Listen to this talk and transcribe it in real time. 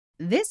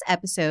This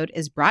episode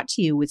is brought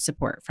to you with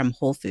support from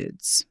Whole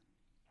Foods.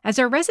 As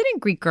a resident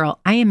Greek girl,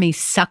 I am a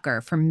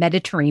sucker for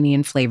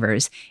Mediterranean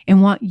flavors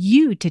and want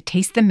you to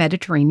taste the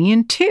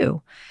Mediterranean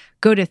too.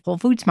 Go to Whole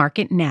Foods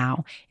Market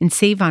now and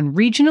save on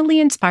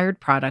regionally inspired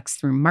products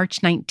through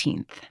March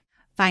 19th.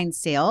 Find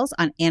sales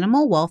on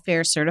animal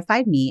welfare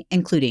certified meat,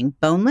 including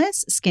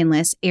boneless,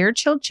 skinless,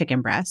 air-chilled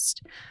chicken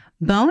breast,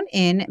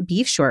 bone-in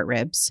beef short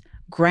ribs,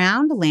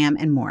 ground lamb,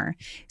 and more.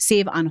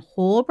 Save on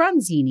whole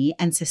bronzini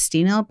and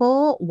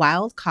sustainable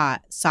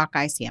wild-caught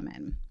sockeye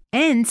salmon.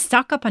 And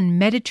stock up on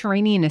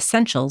Mediterranean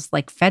essentials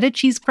like feta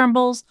cheese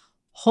crumbles,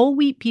 whole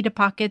wheat pita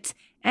pockets,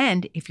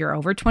 and, if you're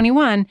over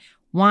 21,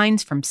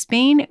 wines from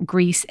Spain,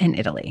 Greece, and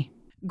Italy.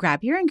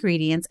 Grab your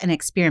ingredients and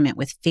experiment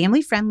with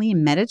family-friendly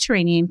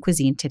Mediterranean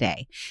cuisine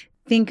today.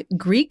 Think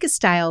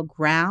Greek-style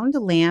ground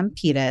lamb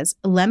pitas,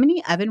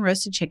 lemony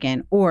oven-roasted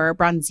chicken, or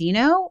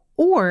bronzino,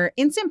 or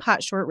instant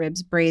pot short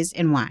ribs braised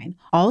in wine.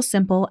 All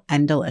simple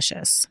and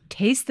delicious.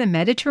 Taste the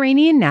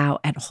Mediterranean now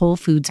at Whole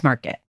Foods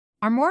Market.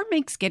 Armoire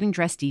makes getting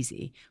dressed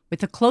easy.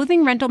 With a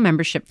clothing rental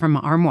membership from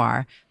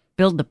Armoire,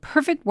 build the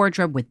perfect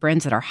wardrobe with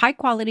brands that are high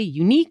quality,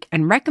 unique,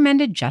 and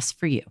recommended just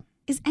for you.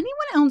 Is anyone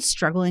else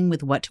struggling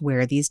with what to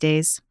wear these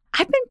days?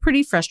 I've been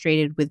pretty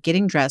frustrated with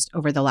getting dressed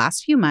over the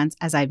last few months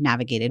as I've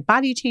navigated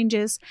body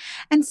changes,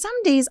 and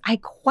some days I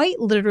quite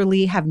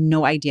literally have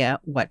no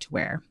idea what to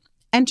wear.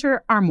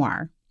 Enter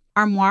Armoire.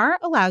 Armoire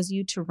allows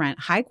you to rent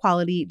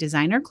high-quality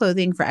designer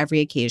clothing for every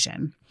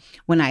occasion.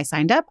 When I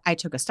signed up, I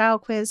took a style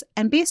quiz,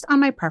 and based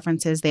on my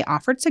preferences, they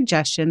offered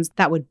suggestions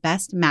that would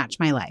best match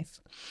my life.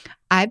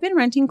 I've been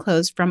renting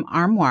clothes from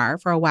Armoire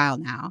for a while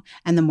now,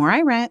 and the more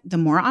I rent, the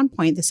more on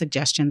point the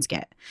suggestions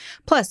get.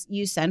 Plus,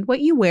 you send what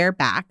you wear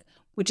back,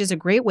 which is a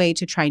great way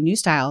to try new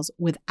styles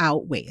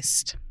without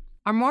waste.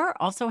 Armoire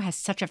also has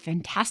such a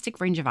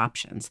fantastic range of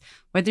options.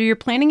 Whether you're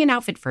planning an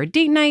outfit for a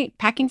date night,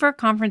 packing for a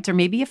conference, or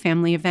maybe a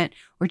family event,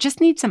 or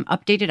just need some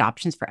updated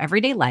options for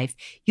everyday life,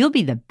 you'll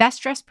be the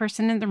best dressed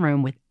person in the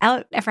room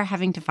without ever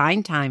having to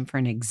find time for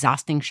an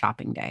exhausting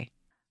shopping day.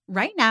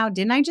 Right now,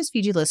 Didn't I Just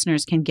Feed You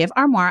listeners can give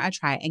Armoire a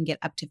try and get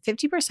up to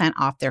 50%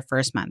 off their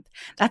first month.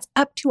 That's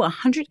up to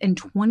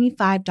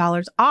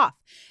 $125 off.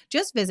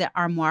 Just visit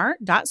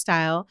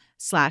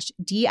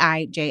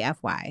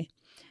armoire.style/DIJFY.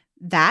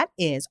 That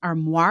is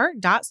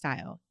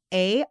armoire.style,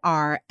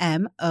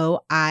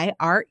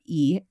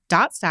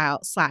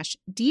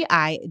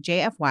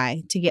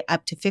 ARMOIRE.style/DIJFY to get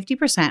up to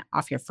 50%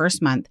 off your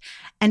first month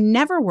and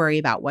never worry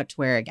about what to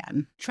wear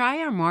again. Try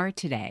Armoire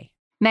today.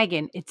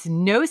 Megan, it's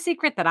no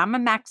secret that I'm a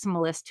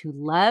maximalist who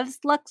loves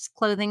luxe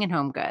clothing and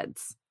home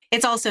goods.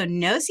 It's also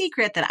no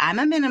secret that I'm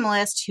a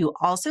minimalist who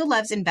also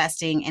loves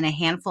investing in a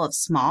handful of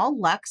small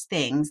luxe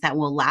things that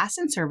will last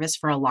in service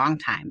for a long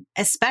time,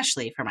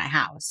 especially for my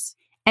house.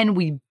 And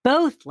we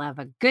both love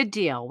a good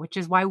deal, which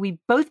is why we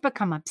both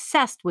become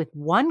obsessed with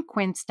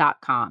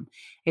onequince.com,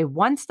 a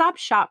one-stop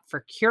shop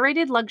for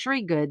curated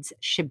luxury goods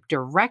shipped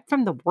direct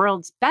from the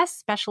world's best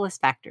specialist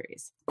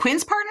factories.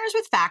 Quince partners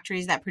with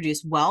factories that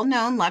produce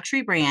well-known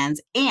luxury brands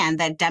and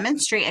that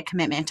demonstrate a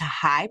commitment to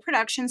high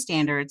production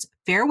standards,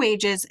 fair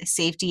wages,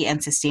 safety,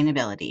 and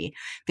sustainability.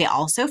 They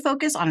also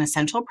focus on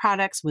essential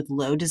products with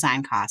low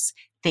design costs.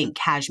 Think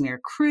cashmere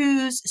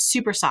crews,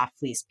 super soft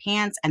fleece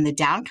pants, and the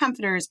down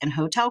comforters and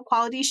hotel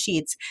quality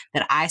sheets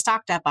that I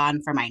stocked up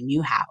on for my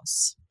new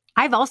house.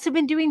 I've also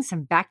been doing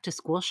some back to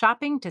school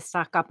shopping to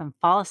stock up on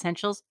fall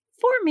essentials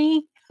for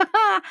me.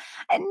 A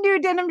new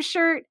denim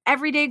shirt,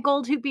 everyday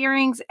gold hoop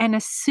earrings, and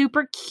a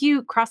super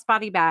cute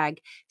crossbody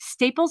bag.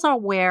 Staples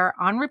I'll wear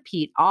on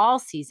repeat all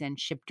season,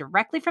 shipped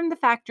directly from the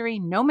factory,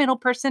 no middle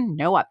person,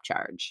 no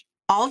upcharge.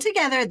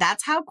 Altogether,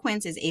 that's how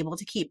Quince is able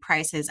to keep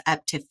prices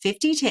up to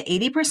 50 to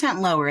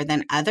 80% lower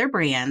than other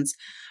brands.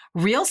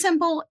 Real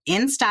Simple,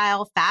 In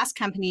Style, Fast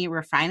Company,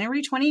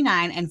 Refinery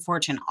 29, and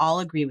Fortune all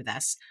agree with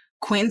us.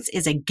 Quince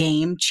is a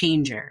game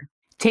changer.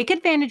 Take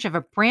advantage of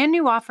a brand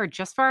new offer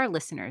just for our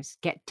listeners.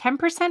 Get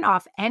 10%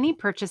 off any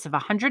purchase of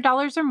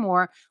 $100 or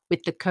more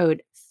with the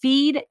code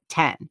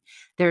FEED10.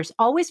 There's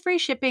always free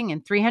shipping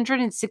and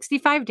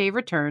 365-day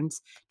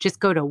returns.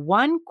 Just go to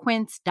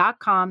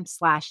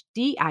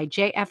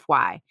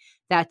onequince.com/DIJFY.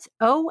 That's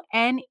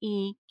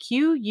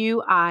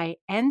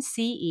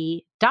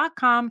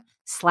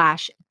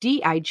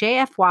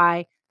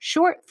ONEQUINCE.com/DIJFY,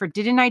 short for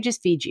Didn't I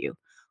Just Feed You?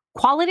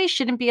 Quality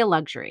shouldn't be a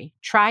luxury.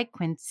 Try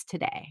Quince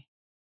today.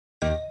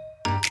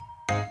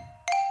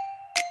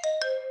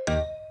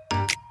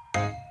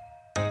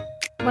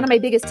 One of my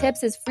biggest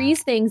tips is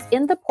freeze things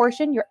in the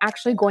portion you're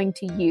actually going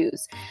to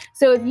use.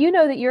 So if you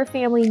know that your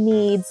family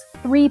needs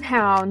 3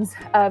 pounds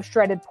of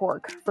shredded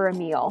pork for a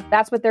meal,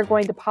 that's what they're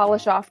going to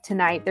polish off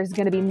tonight. There's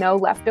going to be no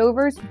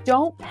leftovers.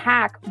 Don't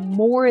pack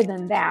more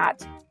than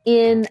that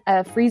in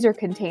a freezer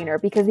container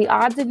because the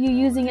odds of you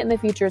using it in the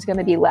future is going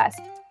to be less.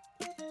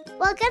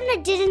 Welcome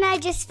to Didn't I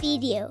Just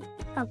Feed You?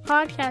 A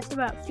podcast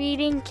about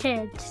feeding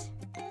kids.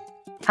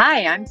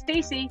 Hi, I'm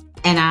Stacy.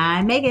 And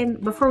I'm Megan.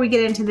 Before we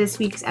get into this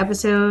week's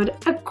episode,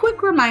 a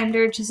quick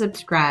reminder to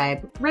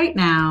subscribe right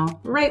now,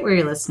 right where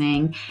you're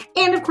listening.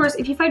 And of course,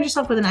 if you find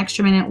yourself with an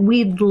extra minute,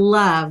 we'd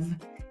love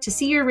to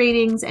see your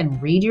ratings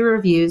and read your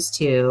reviews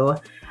too.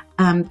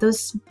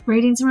 Those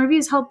ratings and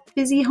reviews help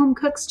busy home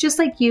cooks just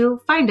like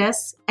you find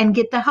us and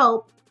get the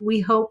help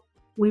we hope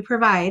we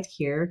provide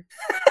here.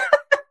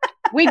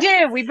 We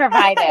do. We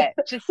provide it.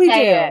 Just We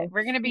say do. it.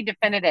 We're going to be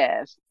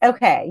definitive.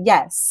 Okay.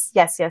 Yes.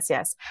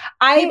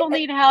 People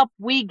need help.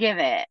 We give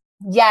it.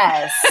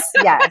 Yes.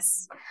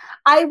 Yes.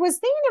 I was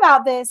thinking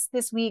about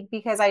this week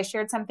because I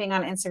shared something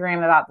on Instagram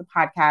about the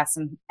podcast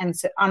and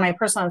so, on my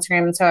personal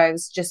Instagram. And so I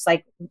was just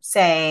like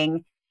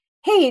saying,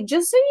 hey,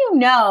 just so you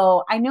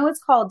know, I know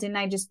it's called Didn't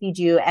I Just Feed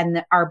You?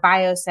 And our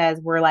bio says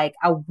we're like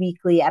a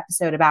weekly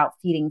episode about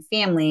feeding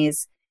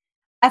families.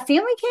 A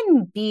family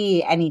can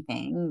be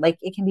anything. Like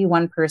it can be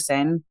one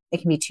person.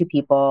 It can be two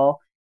people.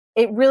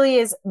 It really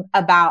is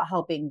about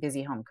helping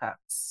busy home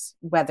cooks,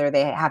 whether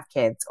they have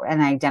kids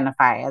and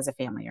identify as a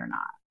family or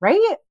not.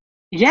 Right?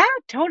 Yeah,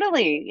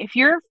 totally. If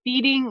you're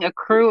feeding a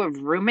crew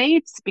of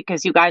roommates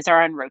because you guys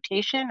are on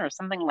rotation or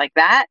something like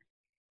that,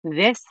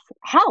 this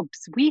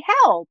helps. We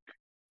help.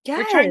 Yes.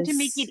 We're trying to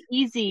make it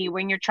easy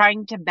when you're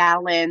trying to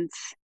balance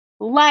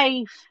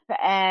life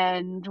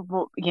and,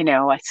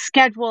 a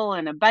schedule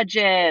and a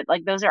budget.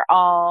 Like those are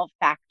all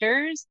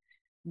factors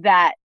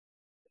that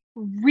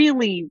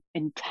really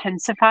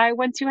intensify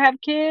once you have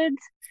kids.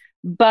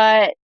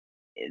 But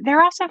there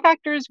are also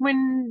factors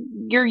when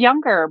you're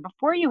younger,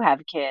 before you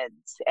have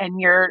kids,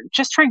 and you're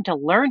just trying to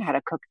learn how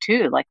to cook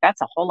too. Like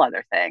that's a whole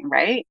other thing,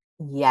 right?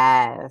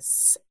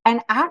 Yes.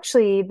 And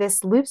actually,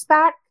 this loops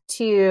back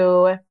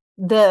to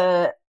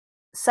the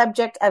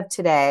subject of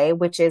today,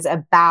 which is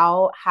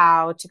about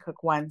how to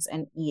cook once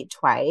and eat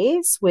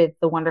twice with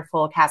the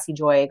wonderful Cassy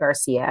Joy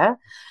Garcia.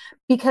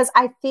 Because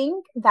I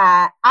think,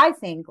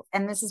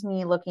 and this is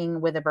me looking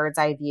with a bird's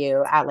eye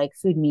view at like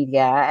food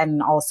media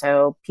and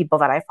also people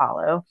that I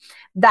follow,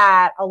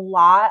 that a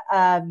lot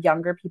of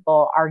younger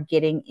people are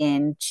getting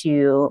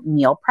into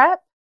meal prep.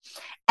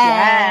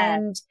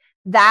 And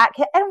we've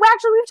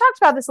talked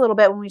about this a little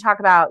bit when we talk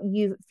about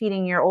you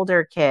feeding your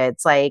older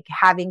kids, like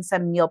having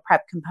some meal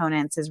prep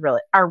components is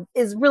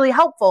really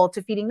helpful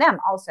to feeding them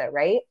also,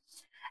 right?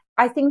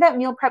 I think that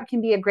meal prep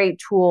can be a great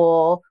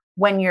tool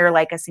when you're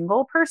like a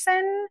single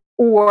person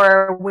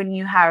or when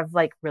you have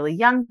like really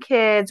young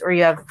kids or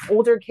you have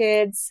older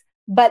kids,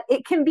 but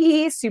it can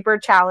be super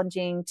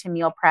challenging to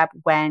meal prep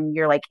when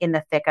you're like in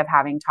the thick of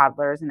having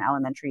toddlers and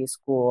elementary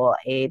school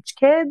age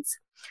kids.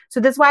 So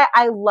that's why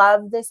I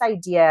love this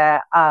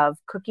idea of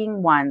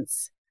cooking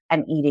once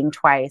and eating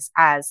twice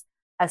as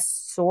a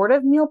sort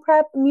of meal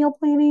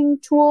planning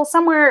tool,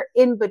 somewhere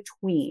in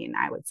between,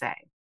 I would say.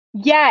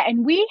 Yeah.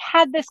 And we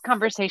had this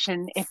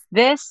conversation. If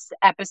this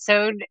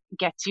episode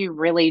gets you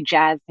really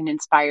jazzed and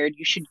inspired,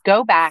 you should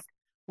go back.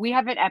 We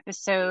have an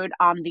episode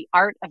on the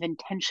art of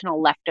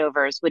intentional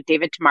leftovers with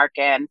David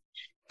Tamarkin.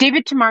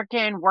 David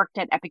Tamarkin worked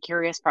at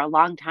Epicurious for a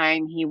long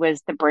time. He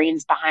was the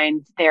brains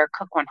behind their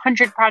Cook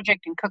 100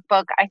 project and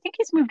cookbook. I think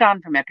he's moved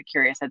on from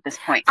Epicurious at this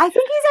point. I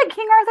think he's at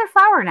King Arthur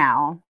Flour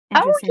now.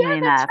 Interestingly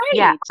enough. That's right.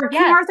 Yeah, or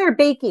King Arthur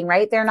Baking,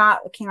 right? They're not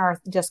King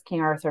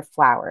Arthur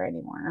Flour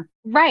anymore.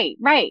 Right.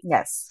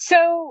 Yes.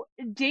 So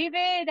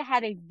David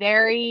had a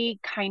very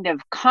kind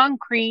of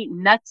concrete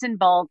nuts and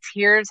bolts.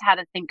 Here's how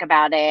to think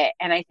about it.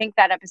 And I think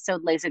that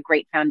episode lays a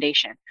great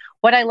foundation.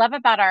 What I love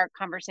about our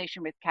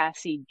conversation with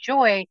Cassy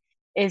Joy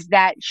is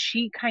that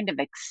she kind of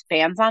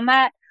expands on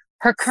that.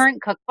 Her current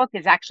cookbook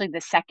is actually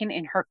the second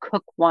in her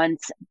Cook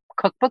Once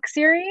cookbook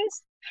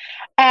series.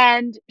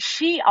 And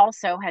she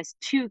also has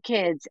 2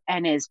 kids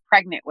and is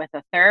pregnant with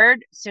a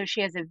third. So she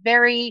has a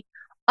very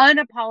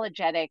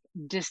unapologetic,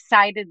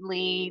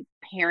 decidedly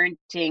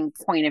parenting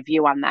point of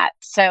view on that.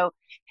 So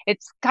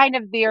it's kind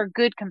of their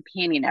good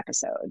companion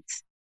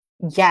episodes.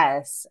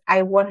 Yes,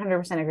 I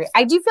 100% agree.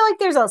 I do feel like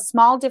there's a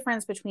small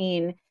difference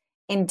between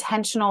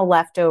intentional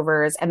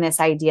leftovers and this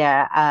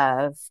idea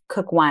of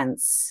cook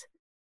once,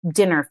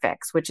 dinner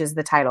fix, which is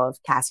the title of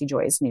Cassy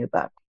Joy's new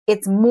book.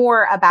 It's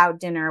more about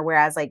dinner,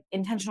 whereas like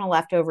intentional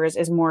leftovers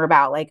is more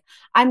about like,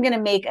 I'm going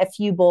to make a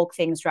few bulk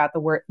things throughout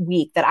the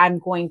week that I'm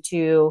going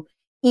to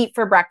eat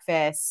for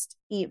breakfast,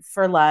 eat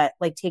for lunch,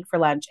 like take for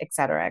lunch, et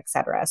cetera, et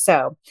cetera.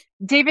 So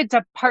David's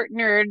a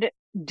partnered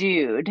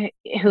dude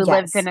who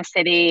lives in a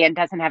city and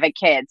doesn't have a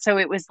kid. So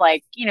it was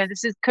like,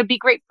 could be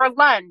great for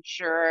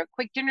lunch or a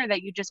quick dinner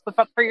that you just whip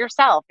up for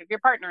yourself if your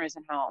partner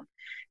isn't home.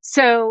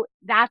 So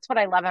that's what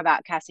I love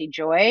about Cassy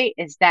Joy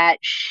is that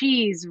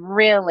she's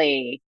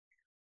really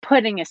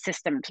putting a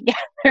system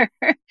together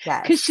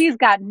because she's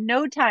got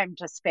no time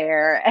to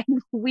spare.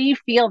 And we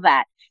feel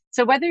that.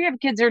 So whether you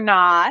have kids or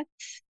not,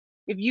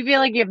 if you feel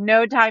like you have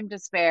no time to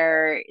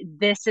spare,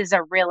 this is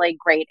a really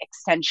great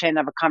extension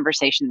of a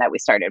conversation that we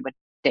started with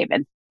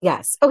David.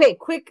 Yes. Okay.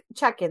 Quick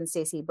check-in,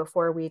 Stacey,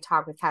 before we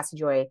talk with Cassy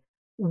Joy.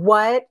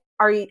 What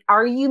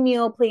are you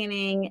meal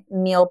planning,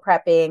 meal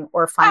prepping,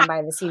 or flying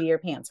by the seat of your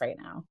pants right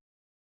now?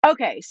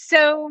 Okay.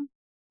 So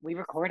we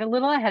record a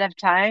little ahead of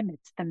time.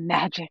 It's the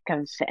magic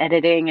of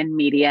editing and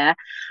media.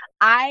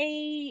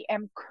 I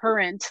am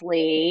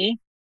currently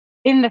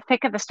in the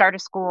thick of the start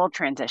of school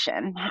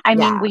transition. I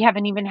mean, we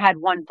haven't even had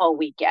one full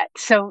week yet.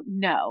 So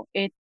no,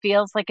 it's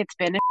feels like it's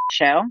been a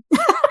show.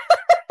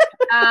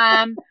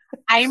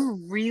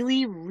 I'm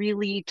really,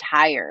 really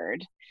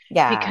tired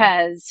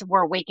because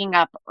we're waking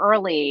up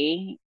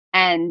early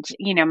and,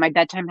 my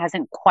bedtime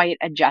hasn't quite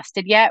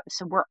adjusted yet.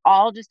 So we're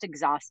all just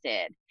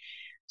exhausted.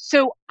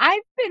 So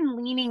I've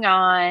been leaning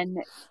on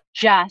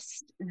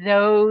just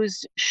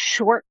those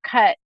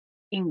shortcut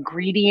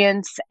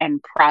ingredients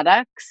and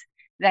products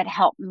that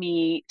help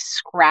me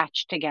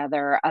scratch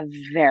together a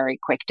very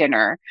quick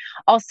dinner.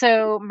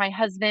 Also, my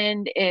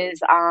husband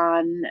is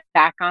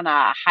back on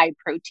a high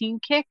protein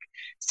kick.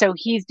 So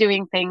he's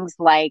doing things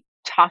like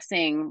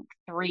tossing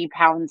 3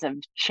 pounds of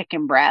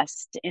chicken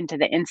breast into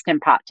the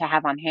Instant Pot to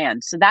have on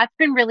hand. So that's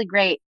been really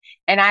great.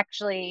 And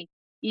actually,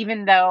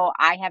 even though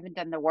I haven't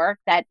done the work,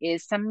 that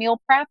is some meal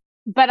prep.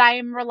 But I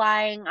am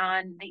relying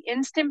on the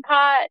Instant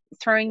Pot,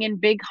 throwing in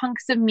big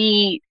hunks of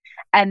meat,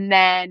 and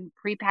then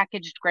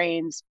prepackaged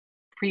grains,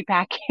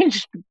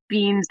 prepackaged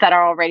beans that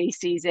are already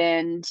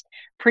seasoned,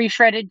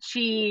 pre-shredded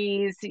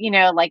cheese,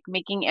 like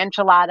making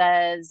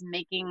enchiladas,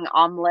 making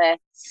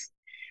omelets.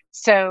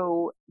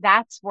 So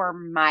that's where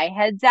my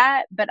head's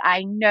at. But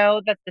I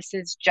know that this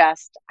is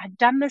I've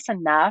done this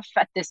enough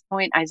at this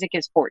point. Isaac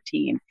is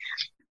 14.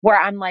 Where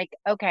I'm like,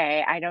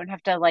 okay, I don't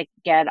have to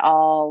get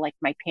all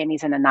my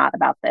panties in a knot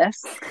about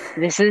this.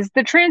 This is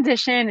the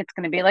transition. It's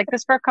going to be like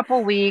this for a couple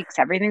of weeks.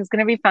 Everything's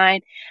going to be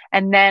fine.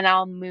 And then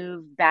I'll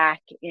move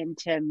back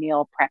into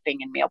meal prepping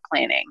and meal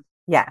planning.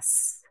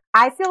 Yes.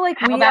 I feel like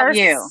How we are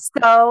you?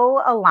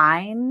 so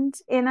aligned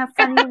in a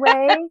funny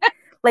way.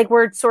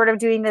 We're sort of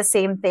doing the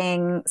same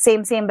thing,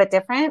 same, but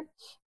different.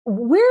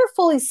 We're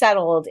fully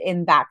settled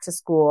in back to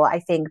school, I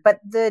think.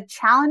 But the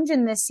challenge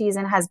in this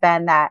season has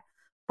been that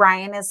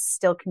Brian is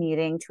still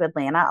commuting to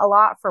Atlanta a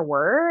lot for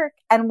work.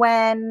 And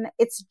when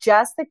it's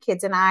just the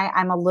kids and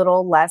I'm a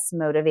little less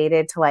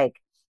motivated to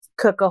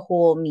cook a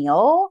whole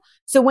meal.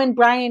 So when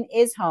Brian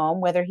is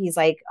home, whether he's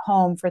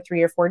home for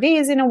 3 or 4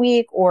 days in a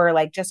week or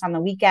just on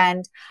the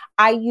weekend,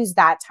 I use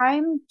that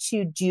time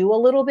to do a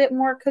little bit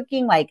more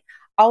cooking.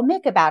 I'll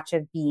make a batch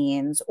of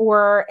beans,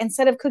 or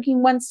instead of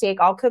cooking 1 steak,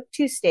 I'll cook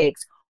 2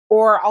 steaks,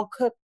 or I'll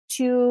cook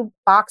 2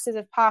 boxes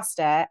of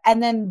pasta.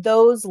 And then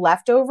those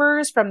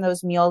leftovers from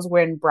those meals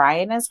when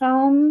Brian is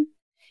home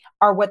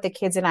are what the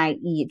kids and I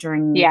eat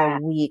during the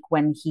week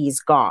when he's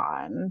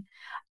gone.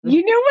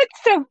 You know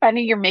what's so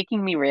funny? You're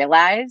making me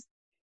realize.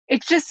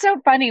 It's just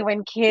so funny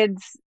when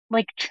kids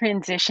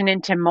transition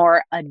into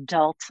more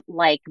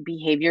adult-like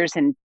behaviors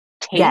and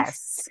tastes.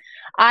 Yes.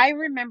 I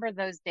remember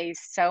those days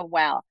so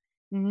well.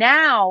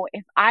 Now,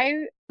 if I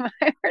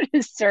were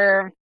to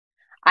serve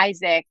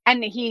Isaac,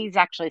 and he's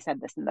actually said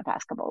this in the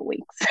past couple of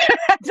weeks,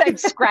 as I've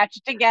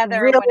scratched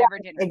together Real whatever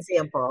dinner.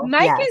 Example.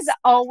 Mike is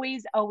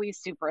always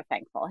super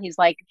thankful. He's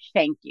like,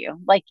 thank you.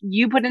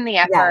 You put in the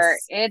effort.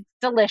 Yes. It's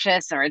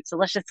delicious, or it's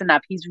delicious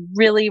enough. He's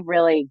really,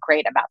 really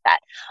great about that.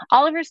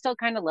 Oliver's still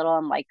kind of little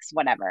and likes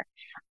whatever.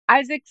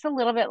 Isaac's a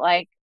little bit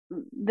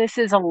this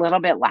is a little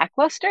bit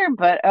lackluster,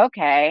 but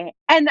okay.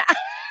 And I'm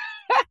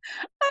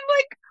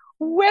like,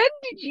 when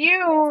did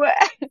you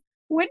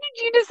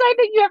decide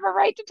that you have a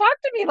right to talk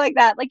to me like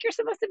that? You're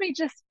supposed to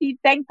just be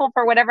thankful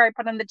for whatever I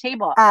put on the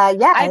table.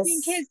 Yes.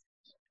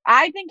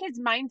 I think his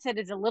mindset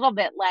is a little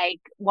bit I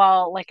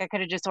could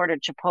have just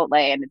ordered Chipotle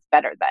and it's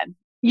better then.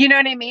 You know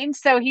what I mean?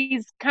 So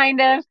he's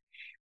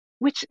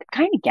which I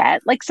kind of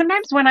get.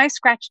 Sometimes when I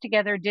scratch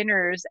together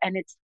dinners and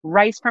it's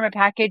rice from a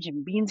package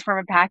and beans from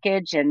a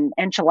package and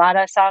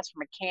enchilada sauce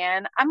from a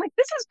can, I'm like,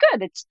 this is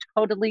good. It's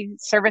totally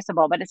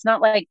serviceable, but it's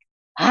not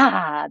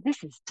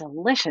this is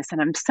delicious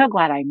and I'm so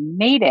glad I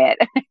made it.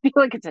 I feel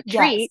like it's a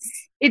treat.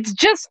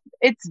 Yes.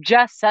 It's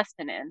just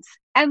sustenance.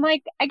 And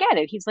I get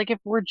it. He's if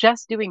we're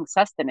just doing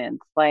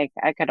sustenance, I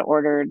could have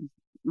ordered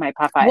my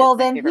Popeyes. Well,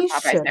 then he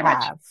should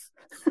have.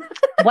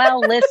 Well,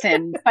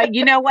 listen, but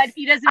you know what?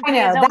 He doesn't. I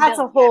know that's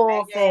a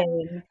whole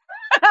thing.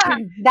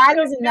 That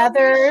is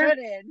another.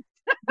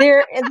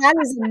 That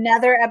is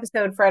another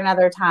episode for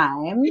another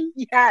time.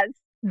 Yes.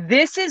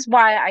 This is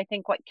why I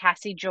think what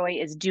Cassy Joy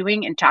is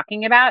doing and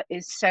talking about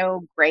is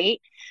so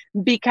great,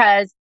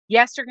 because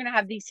yes, you're going to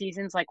have these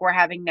seasons like we're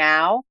having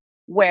now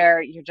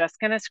where you're just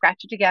going to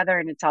scratch it together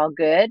and it's all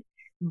good.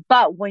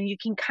 But when you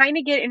can kind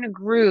of get in a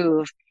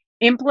groove,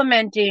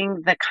 implementing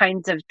the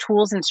kinds of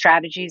tools and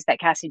strategies that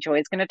Cassy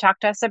Joy is going to talk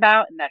to us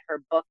about and that her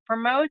book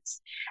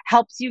promotes,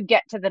 helps you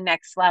get to the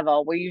next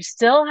level where you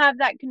still have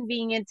that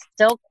convenience,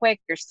 still quick,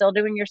 you're still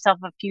doing yourself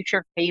a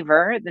future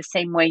favor the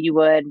same way you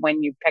would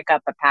when you pick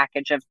up a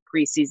package of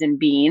pre-seasoned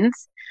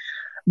beans.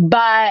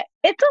 But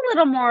it's a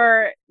little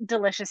more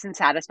delicious and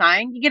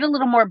satisfying. You get a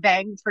little more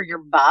bang for your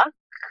buck,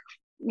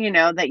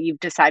 that you've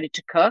decided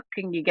to cook,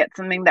 and you get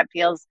something that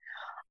feels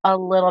a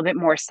little bit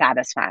more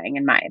satisfying,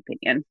 in my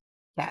opinion.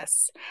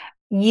 Yes.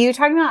 You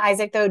talking about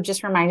Isaac, though,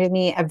 just reminded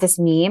me of this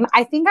meme.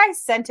 I think I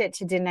sent it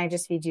to Didn't I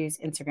Just Feed You's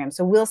Instagram.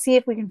 So we'll see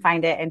if we can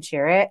find it and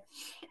share it.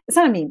 It's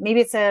not a meme.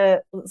 Maybe it's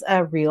a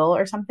reel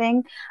or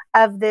something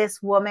of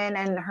this woman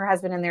and her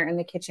husband, and they're in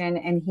the kitchen.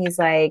 And he's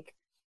like,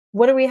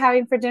 what are we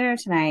having for dinner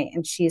tonight?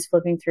 And she's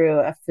flipping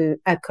through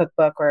a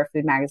cookbook or a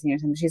food magazine or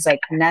something. She's like,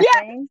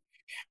 nothing.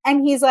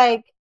 And he's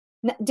like,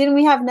 didn't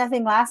we have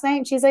nothing last night?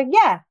 And she's like,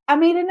 yeah, I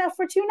made enough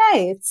for 2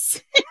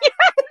 nights.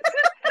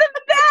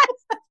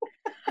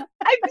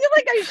 I feel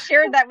like I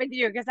shared that with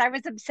you because I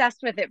was obsessed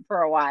with it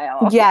for a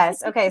while.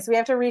 Yes. Okay. So we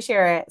have to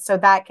reshare it. So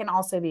that can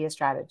also be a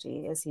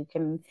strategy, is you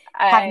can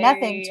have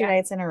nothing 2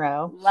 nights in a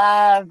row.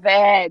 Love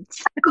it.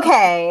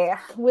 Okay.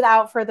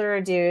 Without further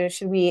ado,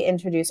 should we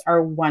introduce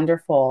our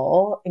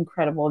wonderful,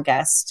 incredible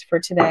guest for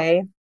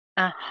today?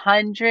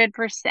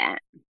 100%.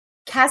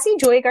 Cassy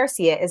Joy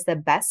Garcia is the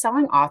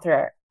best-selling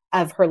author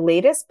of her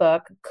latest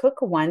book,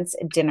 Cook Once,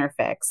 Dinner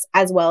Fix,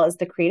 as well as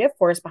the creative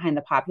force behind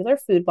the popular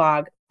food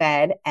blog,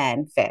 Fed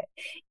and Fit.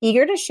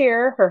 Eager to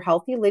share her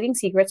healthy living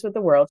secrets with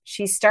the world,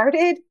 she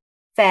started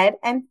Fed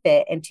and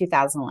Fit in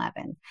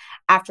 2011.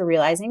 After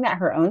realizing that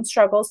her own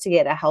struggles to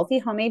get a healthy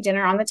homemade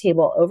dinner on the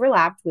table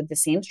overlapped with the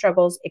same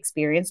struggles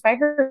experienced by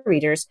her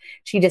readers,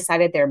 she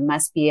decided there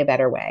must be a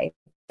better way.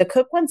 The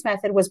Cook Once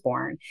method was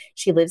born.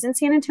 She lives in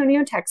San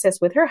Antonio, Texas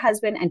with her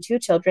husband and 2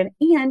 children,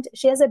 and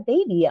she has a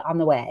baby on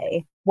the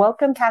way.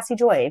 Welcome, Cassy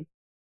Joy.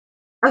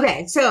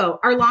 Okay, so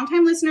our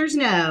longtime listeners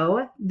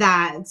know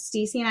that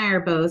Stacey and I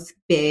are both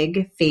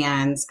big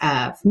fans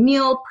of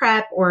meal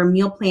prep or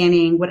meal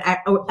planning,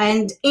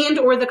 and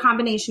or the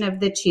combination of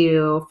the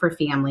two for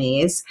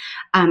families.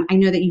 I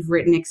know that you've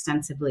written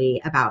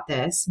extensively about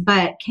this,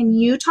 but can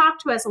you talk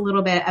to us a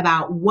little bit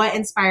about what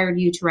inspired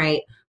you to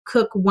write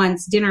Cook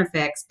Once, Dinner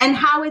Fix, and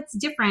how it's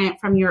different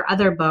from your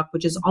other book,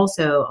 which is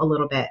also a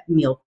little bit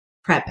meal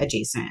prep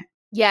adjacent?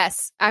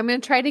 Yes, I'm going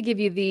to try to give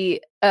you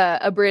the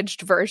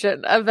abridged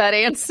version of that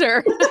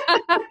answer.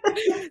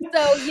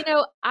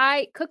 So,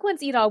 I cook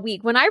once, eat all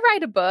week. When I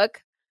write a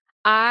book,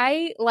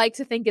 I like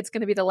to think it's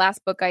going to be the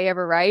last book I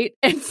ever write.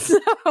 And so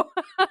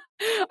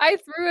I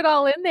threw it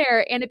all in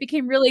there, and it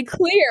became really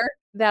clear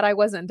that I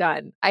wasn't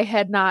done. I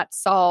had not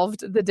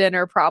solved the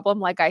dinner problem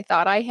like I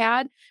thought I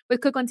had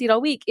with Cook Once, Eat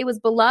All Week. It was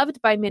beloved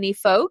by many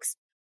folks,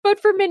 but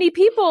for many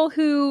people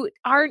who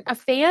aren't a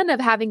fan of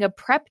having a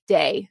prep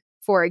day,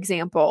 for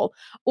example,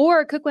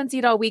 or Cook Once,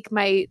 Eat All Week,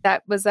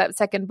 that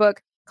second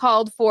book,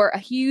 called for a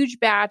huge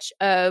batch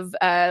of,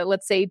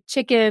 let's say,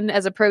 chicken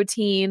as a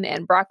protein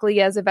and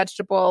broccoli as a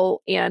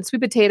vegetable and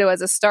sweet potato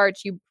as a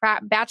starch. You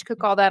batch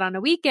cook all that on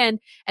a weekend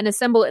and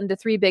assemble it into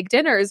 3 big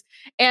dinners.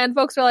 And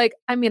folks are like,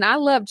 I mean, I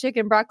love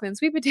chicken, broccoli, and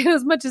sweet potato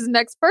as much as the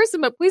next person,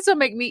 but please don't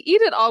make me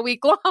eat it all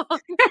week long.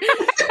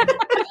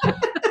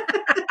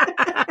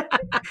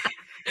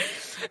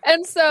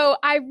 And so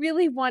I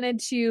really wanted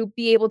to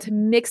be able to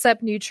mix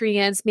up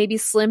nutrients, maybe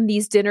slim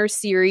these dinner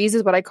series,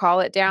 is what I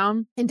call it,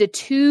 down into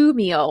 2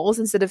 meals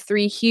instead of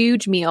 3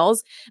 huge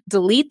meals,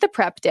 delete the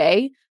prep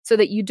day so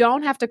that you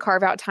don't have to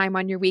carve out time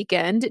on your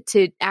weekend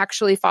to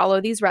actually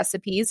follow these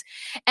recipes.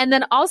 And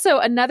then also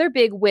another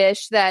big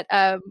wish that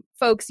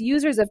folks,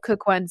 users of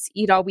Cook Once,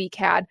 Eat All Week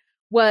had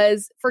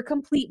was for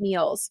complete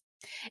meals.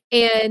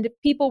 And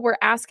people were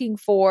asking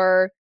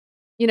for,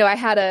 I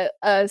had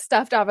a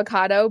stuffed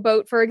avocado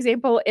boat, for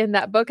example, in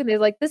that book. And they're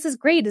like, this is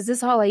great. Is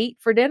this all I eat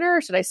for dinner?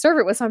 Or should I serve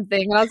it with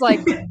something? And I was like,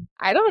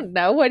 I don't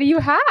know. What do you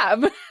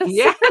have?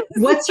 Yeah.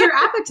 What's your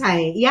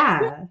appetite?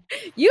 Yeah.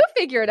 You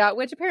figure it out,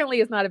 which apparently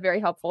is not a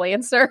very helpful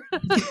answer.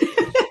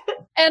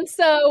 And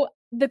so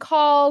the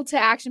call to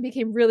action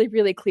became really,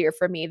 really clear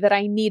for me that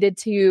I needed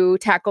to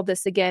tackle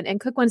this again.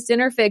 And Cook Once,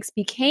 Dinner Fix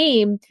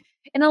became,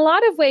 in a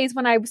lot of ways,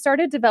 when I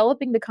started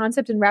developing the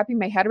concept and wrapping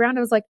my head around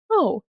it, I was like,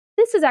 oh,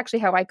 this is actually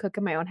how I cook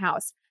in my own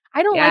house.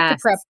 I don't like to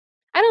prep.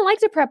 I don't like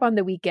to prep on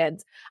the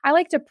weekends. I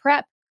like to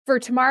prep for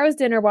tomorrow's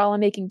dinner while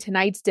I'm making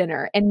tonight's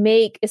dinner and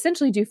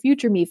essentially do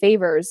future me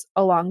favors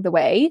along the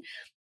way.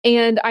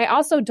 And I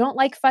also don't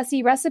like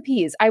fussy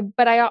recipes.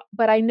 But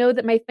I know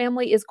that my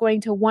family is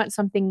going to want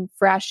something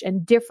fresh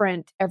and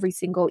different every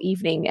single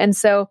evening. And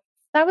so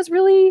that's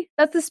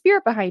the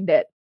spirit behind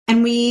it.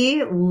 And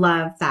we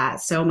love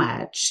that so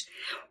much.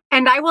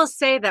 And I will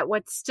say that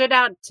what stood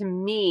out to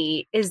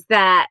me is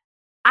that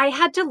I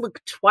had to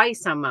look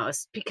twice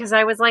almost, because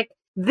I was like,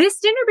 this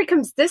dinner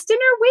becomes this dinner?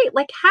 Wait,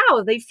 like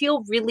how? They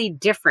feel really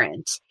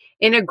different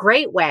in a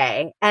great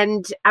way.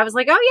 And I was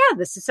like, oh yeah,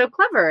 this is so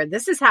clever.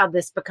 This is how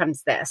this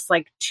becomes this.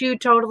 Like 2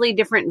 totally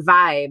different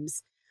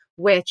vibes,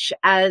 which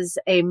as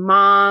a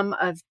mom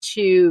of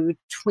 2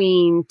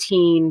 tween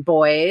teen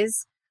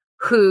boys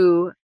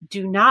who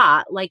do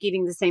not like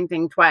eating the same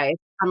thing twice,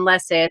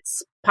 unless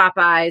it's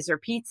Popeyes or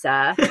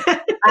pizza,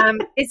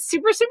 it's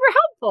super, super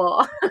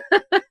helpful.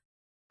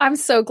 I'm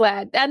so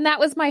glad. And that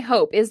was my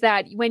hope, is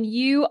that when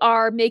you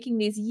are making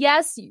these,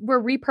 yes,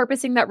 we're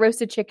repurposing that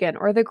roasted chicken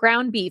or the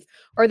ground beef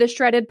or the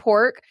shredded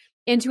pork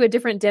into a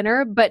different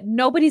dinner, but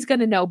nobody's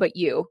going to know but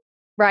you,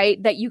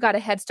 right? That you got a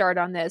head start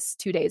on this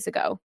 2 days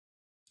ago.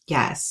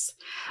 Yes.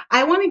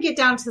 I want to get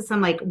down to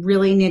some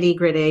really nitty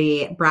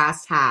gritty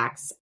brass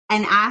tacks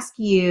and ask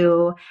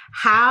you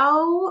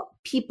how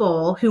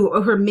people who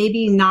are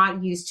maybe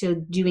not used to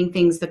doing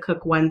things the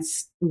Cook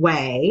Once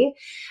way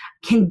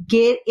can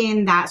get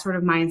in that sort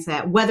of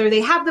mindset, whether they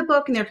have the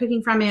book and they're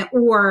cooking from it,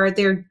 or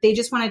they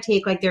just want to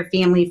take their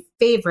family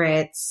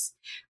favorites,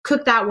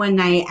 cook that one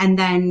night, and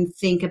then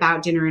think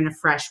about dinner in a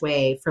fresh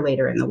way for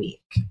later in the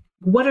week.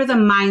 what are the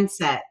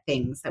mindset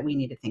things that we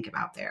need to think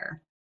about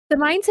there? The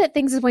mindset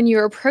things is when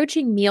you're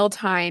approaching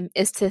mealtime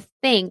is to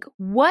think,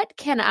 what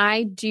can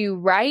I do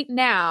right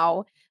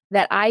now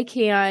that I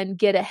can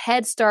get a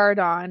head start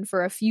on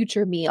for a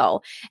future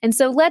meal? And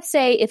so let's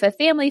say if a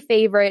family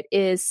favorite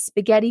is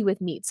spaghetti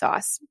with meat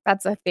sauce,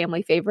 that's a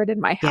family favorite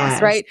in my house,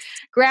 Yes. right?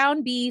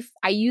 Ground beef,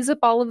 I use up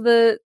all of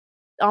the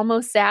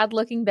almost sad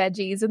looking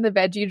veggies in the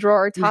veggie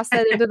drawer, toss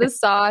that into the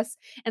sauce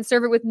and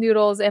serve it with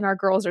noodles. And our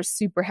girls are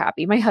super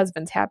happy. My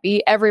husband's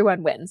happy.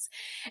 Everyone wins.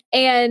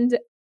 And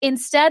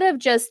instead of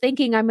just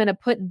thinking I'm going to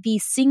put the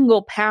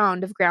single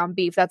pound of ground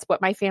beef, that's what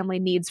my family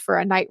needs for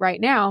a night right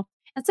now.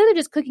 Instead of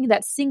just cooking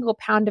that single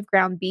pound of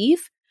ground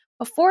beef,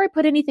 before I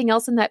put anything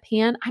else in that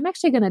pan, I'm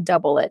actually going to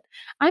double it.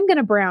 I'm going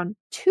to brown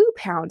 2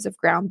 pounds of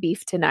ground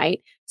beef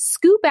tonight,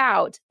 scoop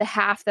out the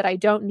half that I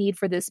don't need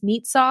for this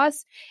meat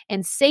sauce,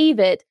 and save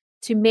it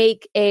to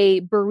make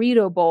a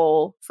burrito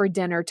bowl for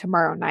dinner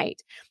tomorrow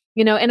night.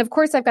 And of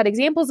course, I've got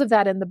examples of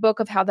that in the book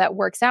of how that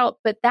works out,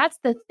 but that's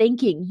the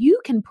thinking. You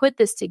can put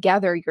this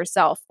together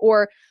yourself.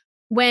 Or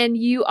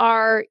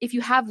if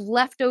you have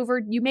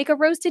leftover, you make a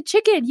roasted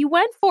chicken, you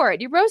went for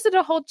it. You roasted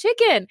a whole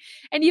chicken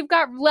and you've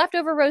got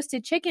leftover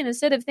roasted chicken.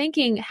 Instead of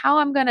thinking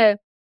how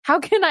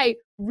can I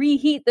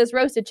reheat this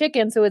roasted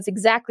chicken so it's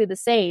exactly the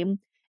same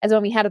as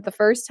when we had it the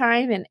first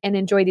time and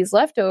enjoy these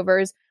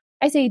leftovers,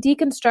 I say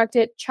deconstruct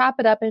it, chop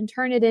it up, and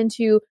turn it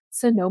into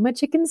Sonoma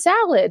chicken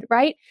salad,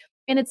 right?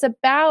 And it's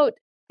about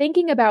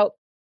thinking about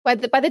by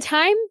the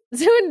time,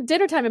 so in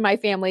dinner time in my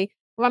family,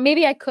 well,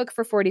 maybe I cook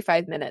for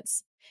 45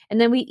 minutes and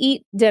then we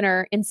eat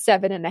dinner in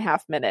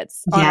 7.5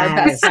 minutes on our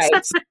best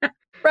nights,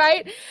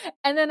 right?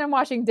 And then I'm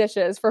washing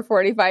dishes for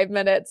 45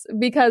 minutes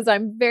because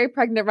I'm very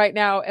pregnant right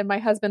now and my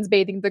husband's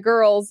bathing the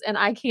girls and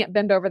I can't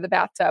bend over the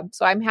bathtub.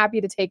 So I'm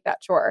happy to take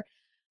that chore.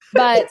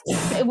 But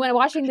when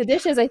washing the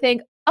dishes, I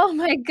think, oh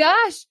my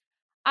gosh,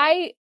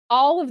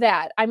 all of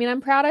that. I mean,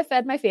 I'm proud I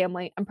fed my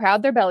family. I'm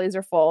proud their bellies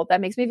are full.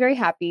 That makes me very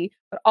happy.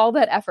 But all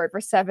that effort for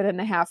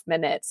 7.5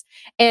 minutes.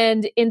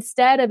 And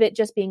instead of it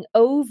just being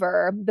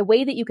over, the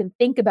way that you can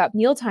think about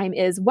mealtime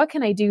is, what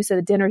can I do so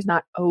the dinner's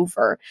not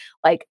over?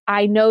 Like,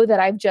 I know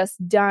that I've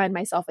just done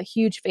myself a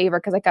huge favor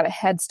because I got a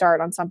head start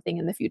on something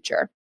in the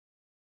future.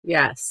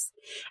 Yes.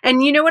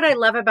 And you know what I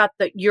love about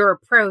your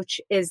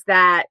approach is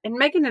that, and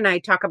Megan and I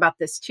talk about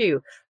this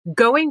too,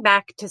 going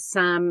back to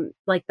some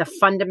like the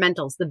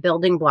fundamentals, the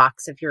building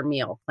blocks of your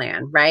meal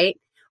plan, right?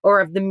 Or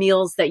of the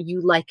meals that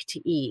you like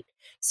to eat.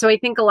 So I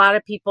think a lot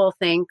of people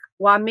think,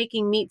 well, I'm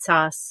making meat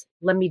sauce.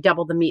 Let me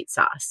double the meat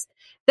sauce.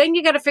 Then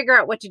you got to figure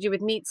out what to do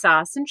with meat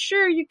sauce. And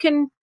sure, you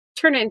can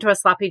turn it into a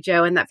sloppy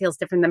joe and that feels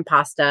different than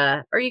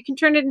pasta. Or you can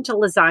turn it into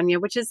lasagna,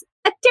 which is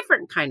a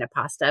different kind of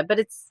pasta, but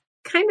it's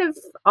kind of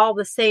all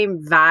the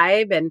same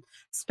vibe. And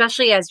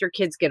especially as your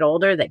kids get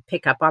older, they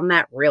pick up on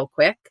that real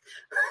quick.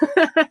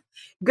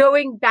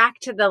 Going back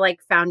to the like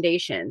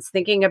foundations,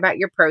 thinking about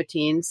your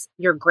proteins,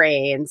 your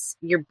grains,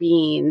 your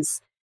beans,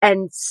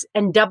 and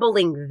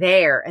doubling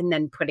there and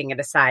then putting it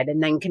aside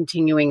and then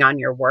continuing on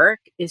your work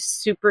is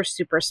super,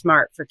 super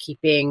smart for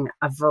keeping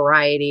a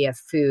variety of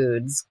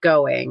foods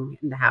going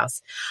in the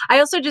house. I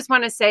also just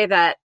want to say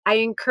that I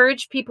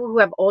encourage people who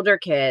have older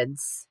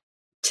kids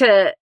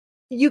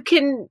you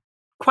can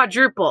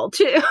quadruple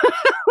too.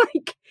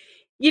 Like,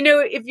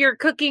 if you're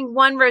cooking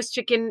one roast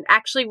chicken,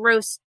 actually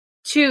roast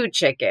 2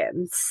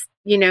 chickens.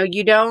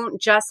 You don't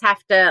just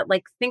have to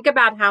think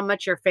about how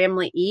much your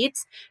family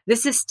eats.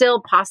 This is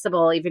still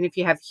possible even if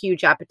you have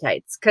huge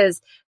appetites,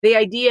 because the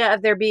idea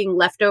of there being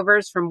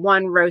leftovers from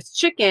one roast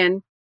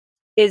chicken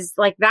is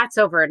that's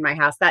over in my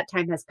house. That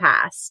time has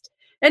passed.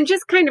 And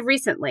just kind of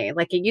recently,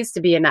 it used to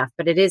be enough,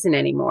 but it isn't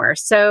anymore.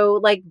 So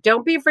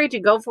don't be afraid to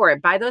go for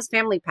it. Buy those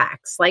family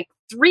packs,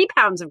 3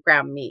 pounds of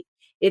ground meat.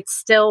 It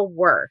still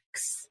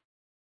works.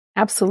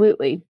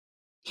 Absolutely.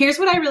 Here's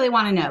what I really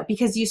want to know,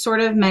 because you sort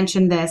of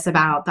mentioned this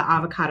about the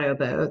avocado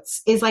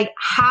boats, is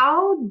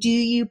how do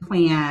you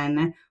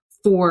plan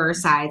for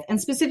sides,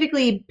 and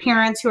specifically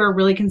parents who are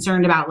really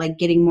concerned about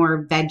getting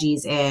more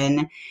veggies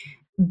in,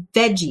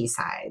 veggie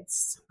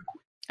sides?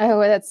 Oh,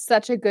 that's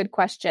such a good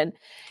question.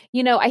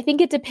 I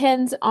think it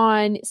depends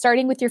on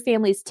starting with your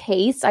family's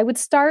taste. I would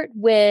start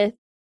with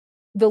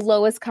the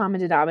lowest common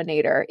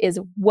denominator is,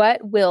 what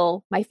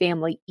will my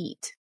family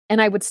eat?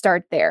 And I would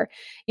start there.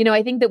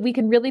 I think that we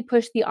can really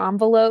push the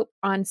envelope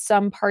on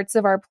some parts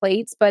of our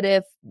plates, but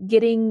if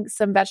getting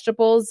some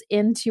vegetables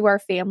into our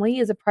family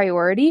is a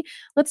priority,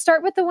 let's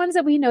start with the ones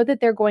that we know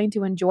that they're going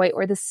to enjoy,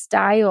 or the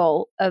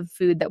style of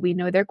food that we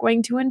know they're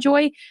going to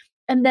enjoy.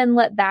 And then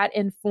let that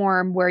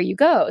inform where you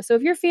go. So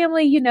if your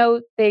family,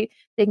 they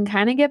can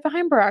kind of get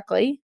behind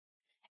broccoli,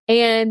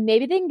 and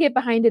maybe they can get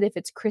behind it if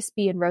it's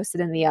crispy and roasted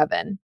in the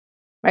oven,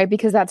 right?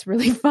 Because that's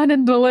really fun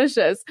and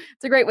delicious.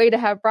 It's a great way to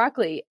have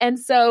broccoli. And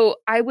so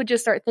I would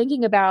just start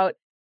thinking about,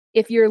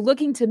 if you're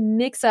looking to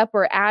mix up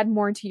or add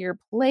more to your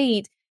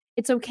plate,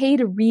 it's okay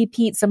to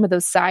repeat some of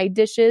those side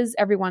dishes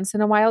every once in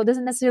a while. It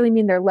doesn't necessarily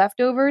mean they're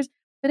leftovers,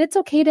 but it's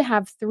okay to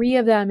have 3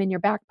 of them in your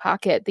back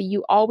pocket that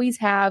you always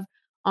have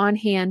on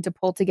hand to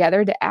pull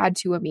together to add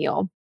to a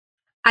meal.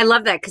 I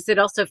love that because it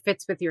also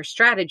fits with your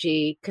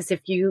strategy. Because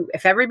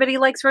if everybody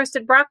likes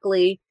roasted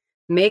broccoli,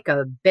 make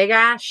a big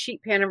ass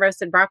sheet pan of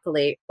roasted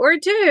broccoli or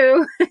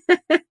two,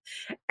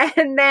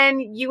 and then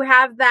you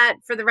have that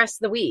for the rest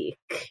of the week.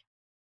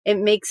 It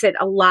makes it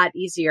a lot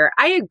easier.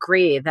 I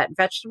agree that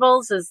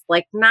vegetables is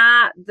like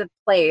not the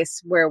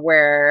place where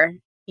we're,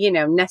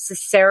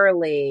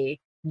 necessarily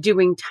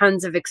doing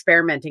tons of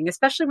experimenting,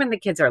 especially when the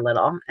kids are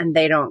little and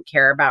they don't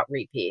care about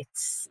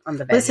repeats on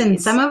the veggies. Listen,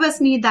 some of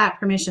us need that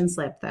permission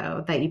slip,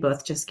 though, that you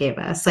both just gave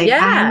us. Like,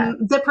 Yeah.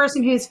 I'm the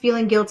person who's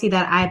feeling guilty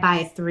that I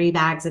buy 3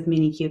 bags of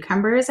mini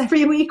cucumbers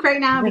every week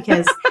right now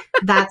because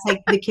that's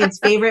like the kid's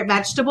favorite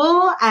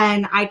vegetable.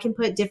 And I can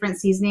put different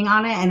seasoning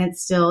on it and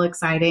it's still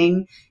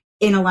exciting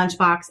in a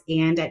lunchbox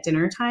and at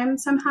dinner time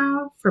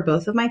somehow for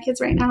both of my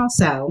kids right now.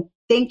 So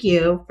thank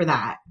you for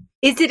that.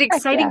 Is it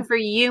exciting for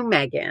you,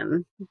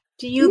 Megan?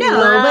 Do you No,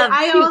 love but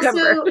I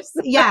cucumbers?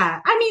 also, yeah.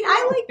 I mean,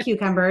 I like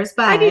cucumbers,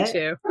 but I do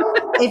too.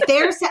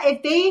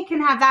 if they can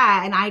have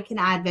that and I can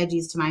add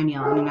veggies to my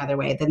meal in another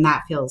way, then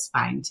that feels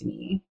fine to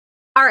me.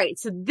 All right.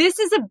 So this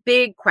is a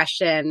big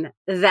question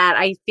that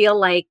I feel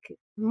like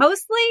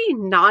mostly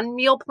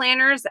non-meal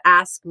planners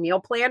ask meal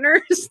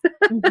planners.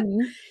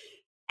 Mm-hmm.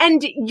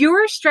 And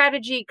your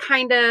strategy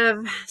kind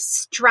of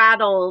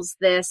straddles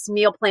this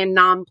meal plan,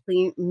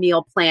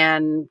 non-meal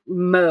plan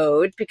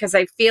mode, because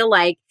I feel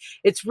like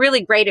it's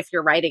really great if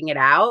you're writing it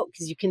out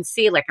because you can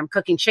see like I'm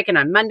cooking chicken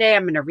on Monday.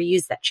 I'm going to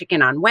reuse that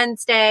chicken on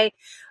Wednesday.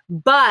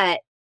 But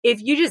if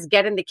you just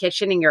get in the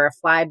kitchen and you're a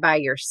fly by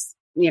your,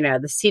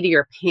 the seat of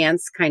your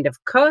pants kind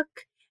of cook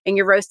and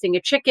you're roasting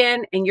a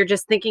chicken and you're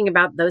just thinking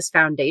about those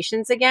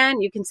foundations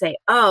again, you can say,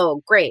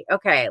 oh, great.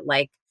 Okay.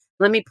 Like,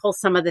 let me pull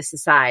some of this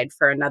aside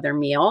for another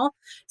meal.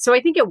 So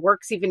I think it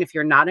works even if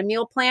you're not a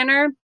meal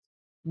planner.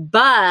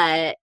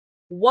 But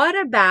what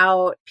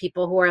about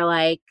people who are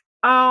like,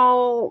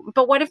 oh,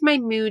 but what if my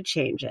mood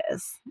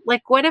changes?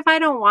 Like, what if I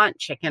don't want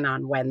chicken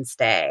on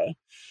Wednesday?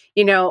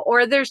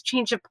 Or there's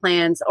change of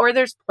plans, or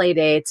there's play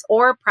dates,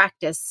 or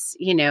practice,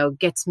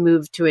 gets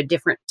moved to a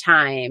different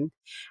time.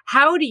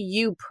 How do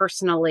you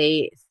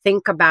personally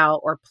think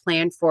about or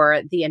plan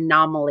for the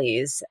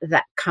anomalies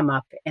that come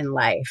up in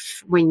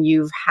life when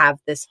you have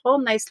this whole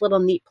nice little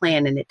neat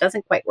plan and it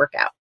doesn't quite work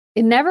out?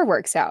 It never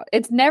works out.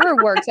 It's never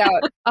worked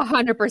out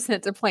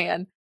 100% to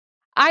plan.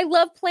 I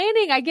love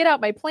planning. I get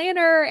out my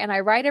planner and I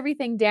write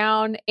everything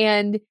down,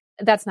 and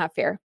that's not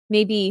fair.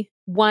 Maybe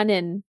 1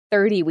 in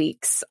 30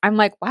 weeks. I'm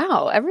like,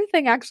 wow,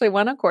 everything actually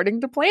went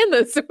according to plan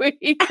this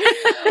week.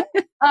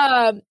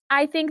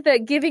 I think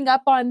that giving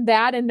up on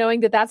that and knowing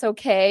that that's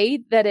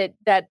okay,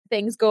 that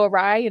things go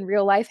awry and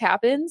real life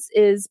happens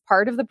is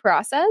part of the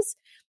process.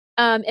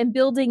 And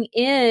building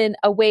in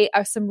a way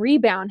of some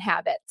rebound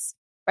habits,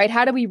 right?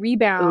 How do we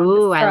rebound?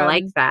 Ooh, I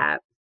like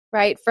that.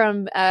 Right.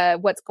 From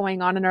what's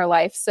going on in our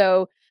life.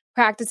 So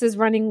practice is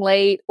running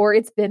late, or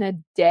it's been a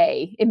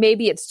day. And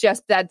maybe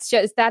that's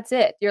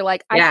it. You're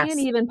like, I can't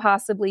even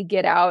possibly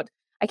get out.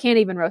 I can't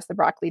even roast the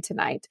broccoli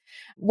tonight.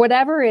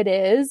 Whatever it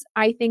is,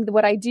 I think that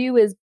what I do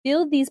is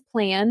build these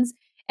plans.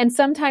 And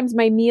sometimes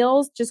my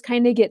meals just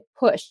kind of get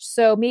pushed.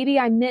 So maybe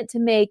I meant to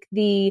make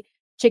the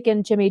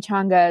chicken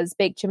chimichangas,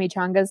 baked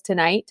chimichangas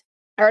tonight.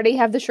 I already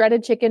have the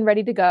shredded chicken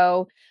ready to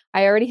go.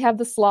 I already have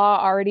the slaw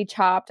already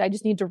chopped. I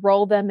just need to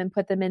roll them and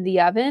put them in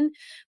the oven,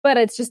 but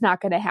it's just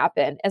not going to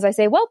happen. As I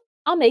say, well,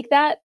 I'll make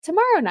that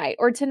tomorrow night,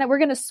 or tonight. We're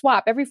going to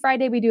swap. Every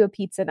Friday we do a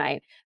pizza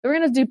night. We're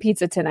going to do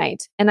pizza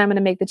tonight, and I'm going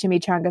to make the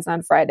chimichangas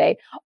on Friday.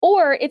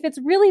 Or if it's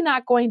really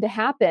not going to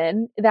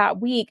happen that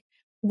week,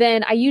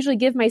 then I usually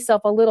give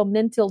myself a little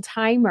mental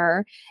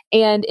timer.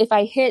 And if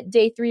I hit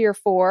day 3 or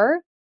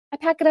 4, I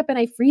pack it up and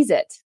I freeze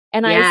it.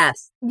 And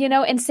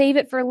and save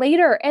it for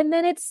later. And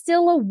then it's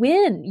still a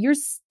win. You're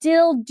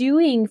still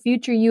doing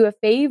future you a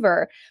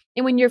favor.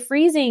 And when you're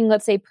freezing,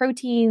 let's say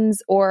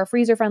proteins or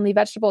freezer friendly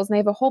vegetables, and I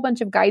have a whole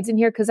bunch of guides in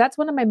here, because that's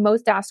one of my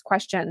most asked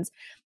questions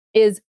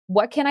is,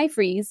 what can I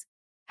freeze?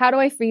 How do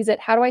I freeze it?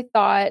 How do I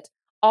thaw it?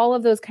 All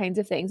of those kinds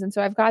of things. And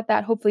so I've got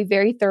that hopefully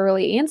very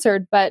thoroughly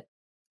answered. But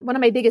one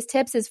of my biggest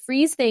tips is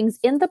freeze things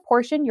in the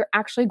portion you're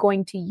actually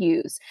going to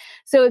use.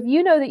 So if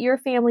you know that your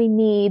family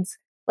needs,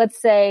 let's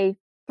say,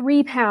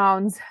 3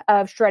 pounds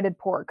of shredded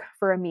pork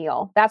for a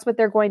meal. That's what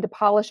they're going to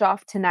polish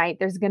off tonight.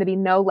 There's going to be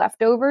no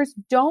leftovers.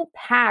 Don't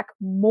pack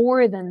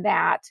more than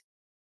that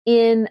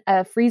in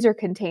a freezer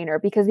container,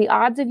 because the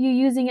odds of you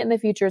using it in the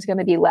future is going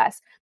to be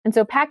less. And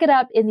so pack it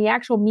up in the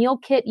actual meal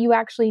kit you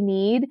actually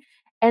need,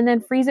 and then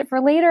freeze it for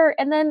later,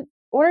 and then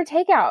order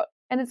takeout,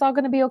 and it's all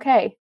going to be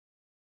okay.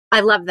 I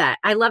love that.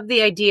 I love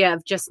the idea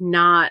of just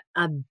not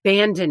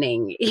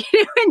abandoning,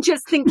 and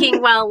just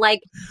thinking, well,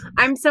 like,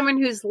 I'm someone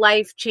whose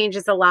life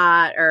changes a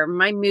lot, or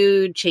my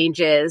mood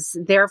changes,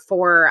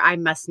 therefore I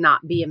must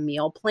not be a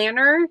meal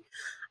planner,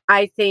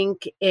 I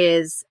think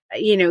is,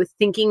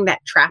 thinking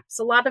that traps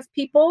a lot of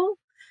people.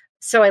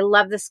 So I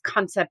love this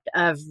concept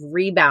of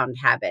rebound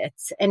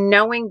habits, and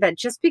knowing that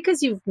just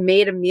because you've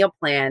made a meal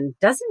plan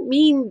doesn't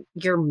mean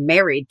you're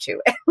married to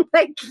it.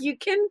 Like, you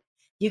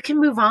can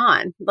move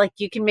on. Like,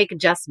 you can make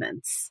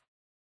adjustments.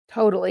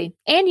 Totally.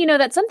 And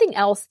that's something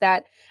else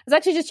that I was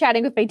actually just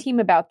chatting with my team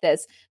about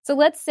this. So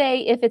let's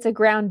say if it's a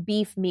ground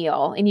beef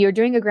meal and you're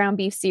doing a ground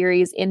beef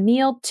series and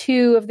meal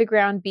 2 of the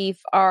ground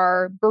beef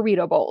are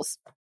burrito bowls.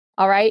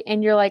 All right.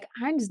 And you're like,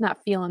 I'm just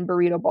not feeling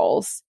burrito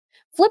bowls.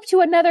 Flip to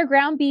another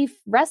ground beef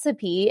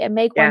recipe and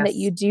make one that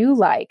you do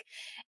like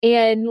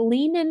and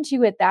lean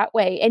into it that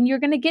way. And you're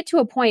going to get to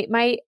a point.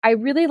 I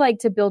really like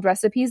to build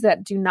recipes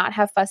that do not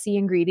have fussy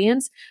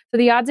ingredients. So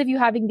the odds of you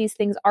having these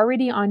things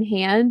already on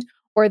hand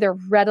or they're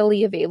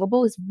readily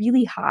available is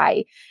really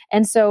high.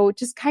 And so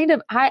just kind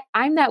of,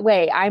 I'm that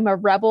way. I'm a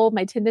rebel.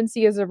 My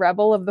tendency is a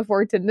rebel of the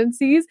 4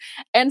 tendencies.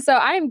 And so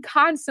I'm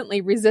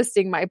constantly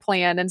resisting my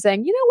plan and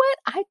saying, you know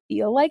what? I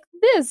feel like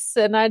this.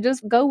 And I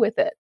just go with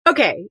it.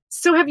 Okay.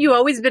 So have you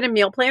always been a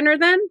meal planner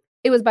then?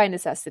 It was by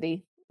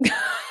necessity.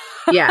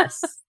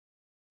 Yes.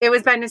 It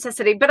was by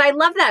necessity. But I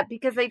love that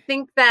because I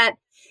think that,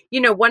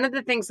 one of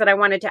the things that I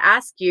wanted to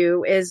ask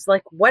you is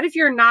like, what if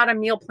you're not a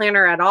meal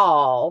planner at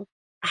all?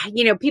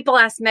 People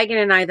ask Megan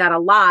and I that a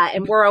lot,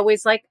 and we're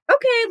always like,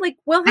 okay, like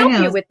we'll help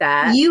you with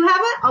that. You have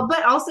it,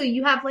 but also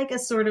you have like a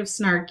sort of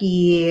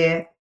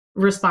snarky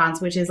response,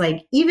 which is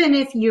like, even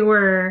if you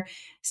were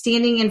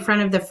standing in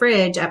front of the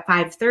fridge at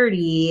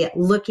 5:30,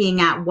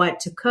 looking at what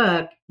to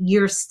cook,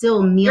 you're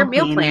still meal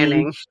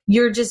planning.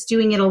 You're just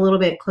doing it a little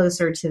bit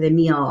closer to the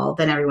meal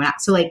than everyone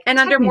else. So like, and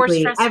under more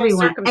stressful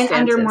circumstances.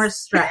 And under more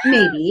stress,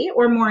 maybe,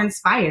 or more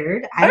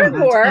inspired. I don't know.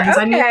 More.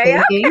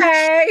 Okay.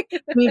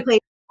 We play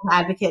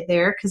advocate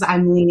there because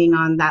I'm leaning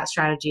on that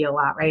strategy a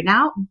lot right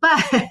now.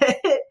 But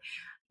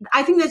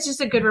I think that's just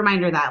a good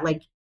reminder that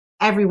like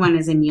everyone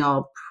is a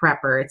meal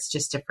prepper. It's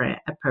just different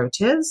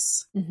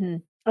approaches. Mm-hmm.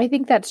 I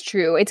think that's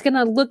true. It's going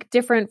to look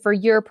different for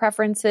your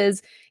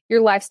preferences,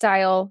 your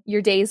lifestyle,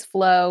 your day's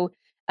flow.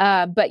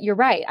 But you're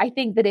right. I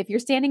think that if you're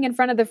standing in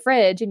front of the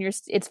fridge and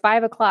it's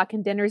 5:00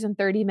 and dinner's in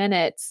 30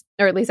 minutes,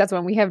 or at least that's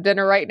when we have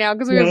dinner right now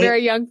because we have a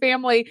very young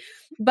family.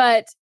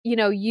 But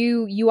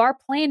you are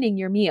planning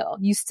your meal.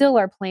 You still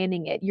are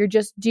planning it. You're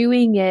just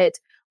doing it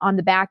on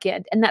the back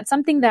end. And that's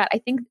something that I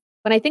think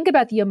when I think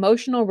about the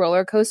emotional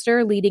roller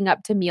coaster leading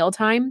up to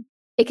mealtime,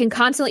 it can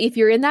constantly, if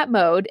you're in that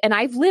mode, and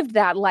I've lived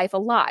that life a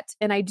lot,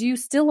 and I do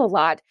still a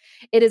lot,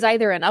 it is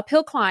either an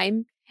uphill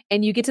climb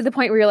and you get to the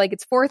point where you're like,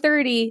 it's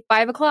 4:30,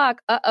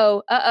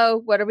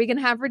 5:00. What are we going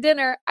to have for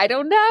dinner? I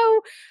don't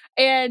know.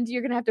 And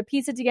you're going to have to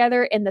piece it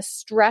together and the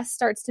stress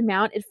starts to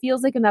mount. It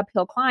feels like an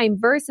uphill climb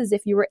versus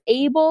if you were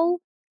able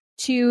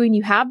to, and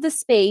you have the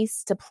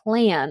space to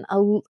plan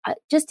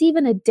just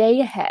even a day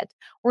ahead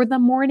or the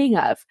morning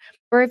of,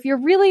 or if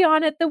you're really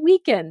on it the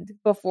weekend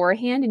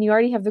beforehand and you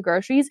already have the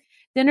groceries,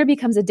 dinner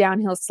becomes a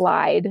downhill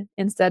slide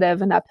instead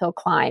of an uphill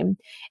climb.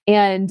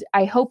 And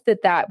I hope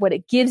that what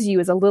it gives you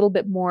is a little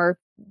bit more,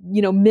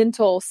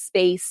 mental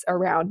space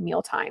around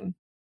mealtime.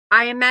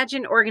 I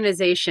imagine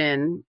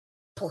organization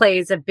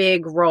plays a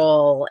big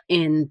role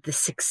in the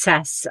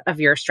success of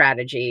your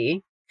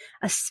strategy,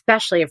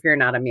 especially if you're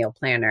not a meal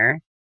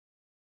planner.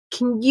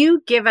 Can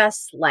you give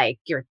us like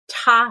your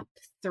top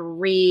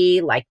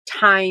 3 like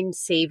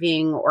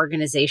time-saving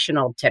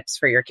organizational tips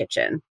for your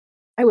kitchen?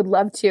 I would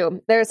love to.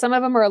 Some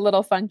of them are a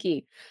little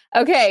funky.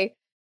 Okay.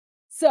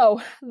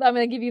 So I'm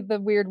going to give you the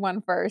weird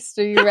one first.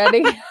 Are you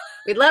ready?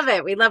 We love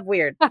it. We love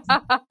weird.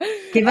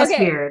 Give us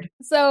weird.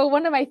 So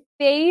one of my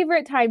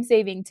favorite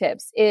time-saving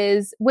tips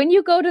is when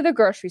you go to the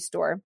grocery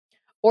store,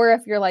 or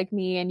if you're like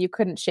me and you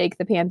couldn't shake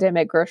the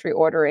pandemic grocery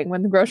ordering,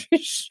 when the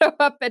groceries show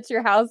up at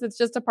your house, it's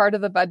just a part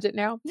of the budget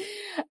now.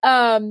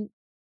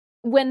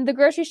 When the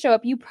groceries show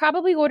up, you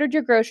probably ordered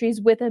your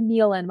groceries with a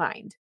meal in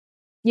mind.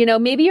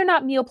 Maybe you're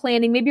not meal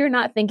planning. Maybe you're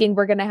not thinking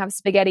we're going to have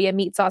spaghetti and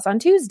meat sauce on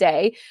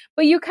Tuesday,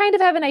 but you kind of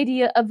have an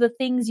idea of the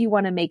things you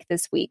want to make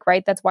this week,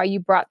 right? That's why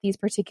you brought these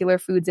particular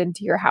foods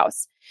into your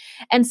house.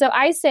 And so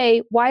I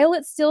say, while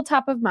it's still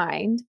top of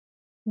mind,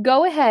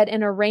 go ahead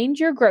and arrange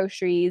your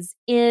groceries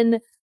in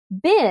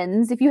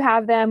bins, if you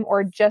have them,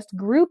 or just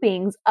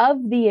groupings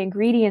of the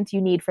ingredients you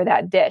need for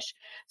that dish.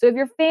 So if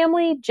your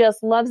family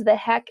just loves the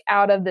heck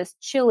out of this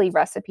chili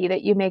recipe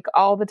that you make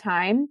all the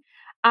time,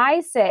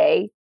 I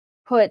say,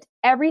 put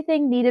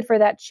everything needed for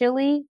that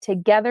chili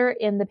together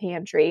in the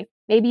pantry.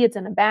 Maybe it's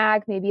in a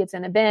bag, maybe it's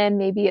in a bin,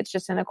 maybe it's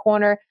just in a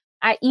corner.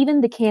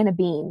 Even the can of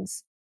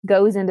beans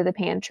goes into the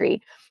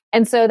pantry.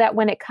 And so that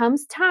when it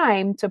comes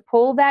time to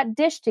pull that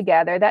dish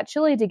together, that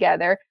chili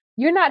together,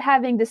 you're not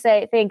having to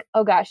think,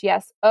 oh gosh,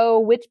 yes. Oh,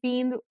 which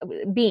beans?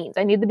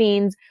 I need the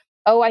beans.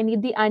 Oh, I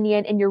need the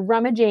onion. And you're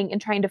rummaging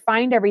and trying to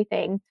find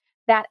everything.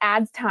 That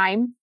adds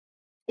time.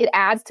 It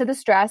adds to the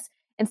stress.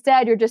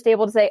 Instead, you're just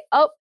able to say,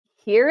 oh,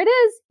 here it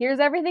is. Here's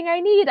everything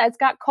I need. It's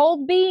got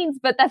cold beans,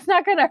 but that's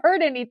not going to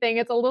hurt anything.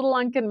 It's a little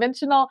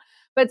unconventional,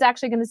 but it's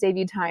actually going to save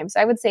you time.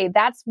 So I would say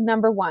that's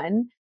number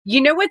 1.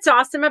 You know what's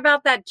awesome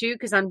about that too?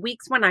 Because on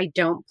weeks when I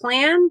don't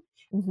plan,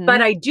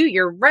 but I do,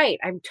 you're right.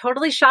 I'm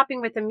totally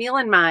shopping with a meal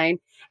in mind.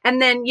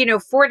 And then,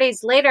 4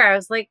 days later, I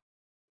was like,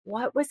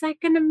 what was I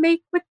going to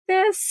make with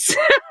this?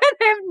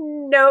 I have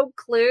no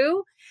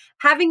clue.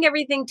 Having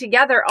everything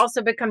together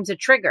also becomes a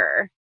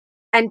trigger.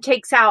 and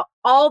takes out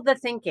all the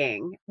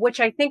thinking, which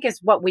I think is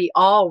what we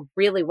all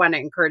really want to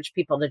encourage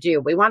people to do.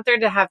 We want there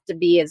to have to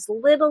be as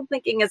little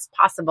thinking as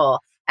possible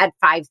at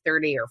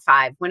 5:30 or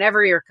 5,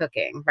 whenever you're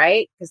cooking,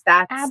 right? Because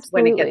that's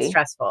when it gets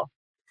stressful.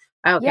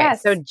 Okay.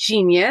 Yes. So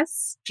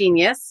genius.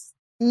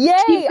 Yay.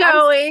 Keep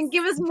going.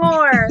 Give us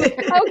more.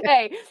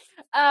 Okay.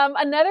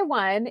 Another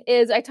one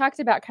is I talked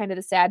about kind of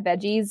the sad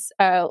veggies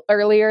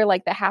earlier,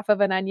 like the half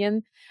of an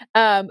onion.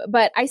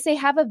 But I say I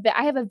have a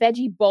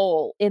veggie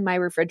bowl in my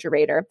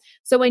refrigerator.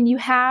 So when you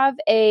have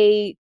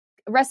a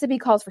recipe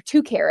calls for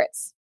 2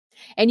 carrots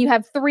and you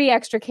have 3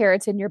 extra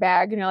carrots in your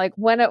bag and you're like,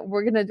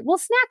 we'll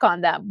snack on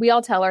them. We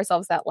all tell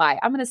ourselves that lie.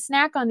 I'm going to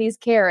snack on these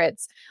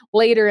carrots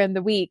later in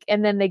the week.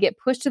 And then they get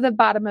pushed to the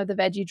bottom of the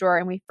veggie drawer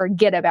and we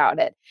forget about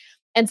it.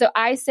 And so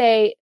I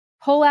say,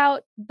 pull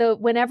out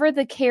whenever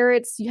the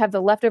carrots, you have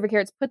the leftover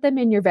carrots, put them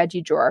in your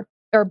veggie drawer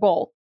or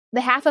bowl. The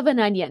half of an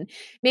onion.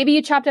 Maybe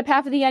you chopped up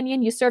half of the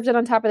onion, you served it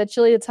on top of the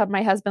chili. That's how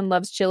my husband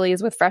loves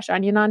chilies, with fresh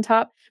onion on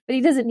top, but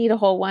he doesn't need a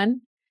whole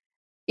one,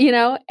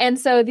 And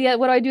so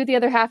what do I do with the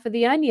other half of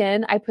the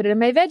onion? I put it in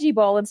my veggie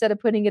bowl instead of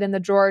putting it in the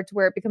drawer to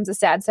where it becomes a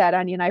sad, sad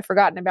onion I've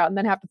forgotten about and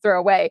then have to throw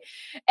away.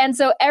 And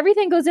so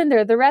everything goes in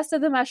there, the rest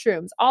of the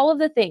mushrooms, all of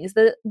the things,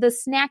 the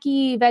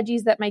snacky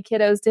veggies that my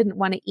kiddos didn't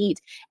want to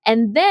eat.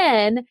 And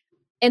then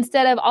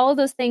instead of all of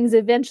those things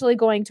eventually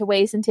going to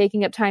waste and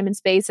taking up time and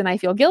space, and I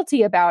feel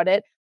guilty about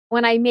it,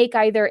 when I make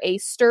either a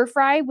stir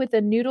fry with a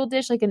noodle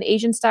dish, like an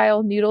Asian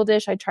style noodle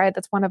dish, I try it.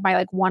 That's one of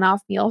my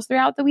one-off meals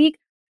throughout the week.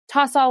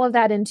 Toss all of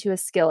that into a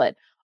skillet,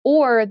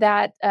 or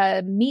that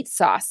meat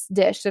sauce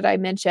dish that I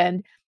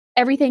mentioned.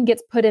 Everything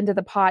gets put into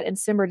the pot and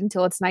simmered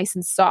until it's nice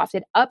and soft.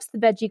 It ups the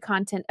veggie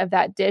content of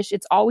that dish.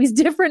 It's always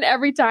different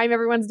every time.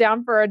 Everyone's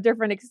down for a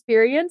different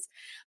experience,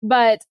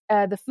 but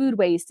the food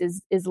waste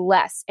is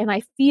less. And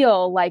I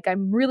feel like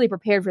I'm really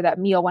prepared for that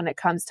meal when it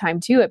comes time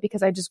to it,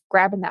 because I just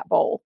grab in that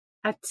bowl.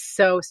 That's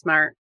so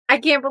smart. I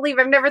can't believe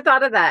I've never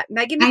thought of that.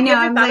 Megan, I know.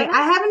 I'm like,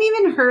 I haven't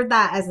even heard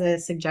that as a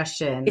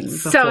suggestion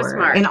it's before. So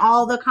smart. In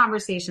all the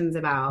conversations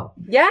about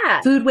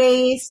food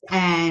waste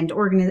and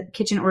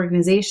kitchen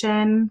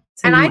organization.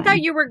 And I thought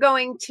you were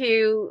going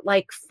to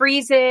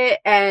freeze it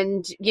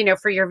and,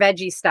 for your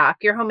veggie stock,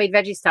 your homemade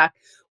veggie stock,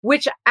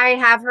 which I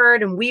have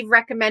heard and we've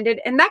recommended,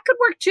 and that could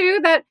work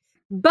too.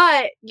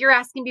 But you're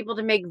asking people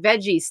to make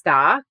veggie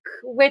stock,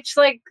 which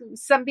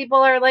some people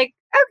are like,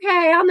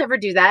 okay, I'll never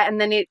do that. And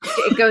then it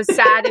goes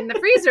sad in the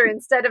freezer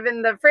instead of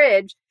in the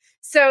fridge.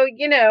 So,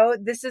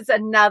 this is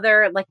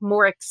another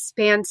more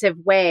expansive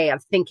way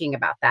of thinking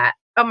about that.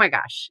 Oh my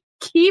gosh.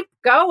 Keep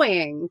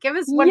going. Give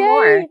us one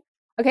more.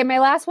 Okay, my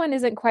last one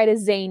isn't quite as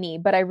zany,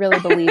 but I really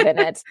believe in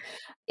it,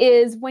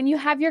 is when you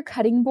have your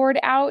cutting board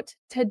out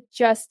to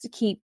just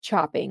keep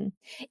chopping.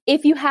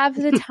 If you have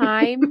the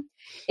time,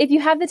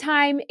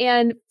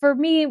 and for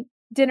me,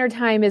 dinner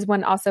time is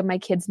when also my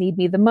kids need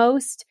me the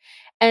most.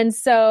 And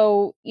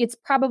so it's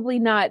probably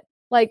not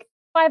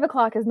 5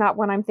 o'clock is not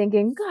when I'm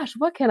thinking, gosh,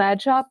 what can I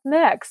chop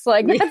next?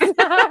 That's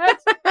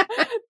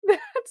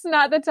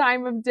not the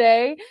time of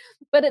day.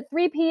 But at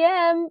 3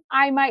 p.m.,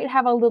 I might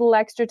have a little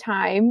extra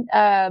time.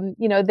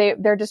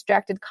 They're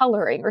distracted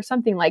coloring or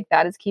something like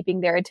that is keeping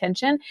their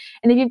attention.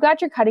 And if you've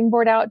got your cutting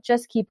board out,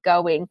 just keep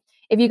going.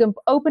 If you can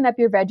open up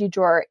your veggie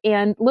drawer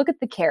and look at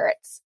the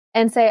carrots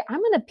and say, I'm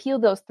going to peel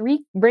those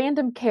 3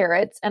 random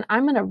carrots and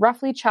I'm going to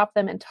roughly chop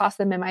them and toss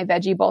them in my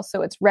veggie bowl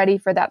so it's ready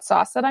for that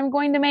sauce that I'm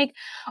going to make.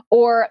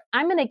 Or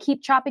I'm going to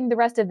keep chopping the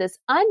rest of this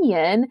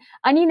onion.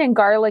 Onion and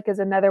garlic is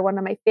another one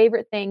of my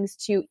favorite things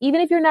to,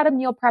 even if you're not a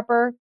meal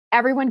prepper,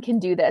 everyone can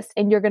do this.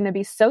 And you're going to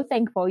be so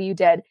thankful you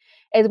did,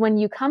 is when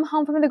you come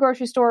home from the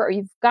grocery store or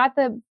you've got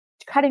the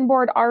cutting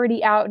board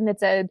already out and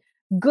it's a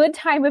good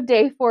time of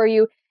day for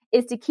you,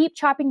 is to keep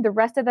chopping the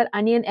rest of that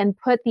onion and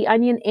put the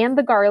onion and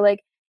the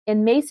garlic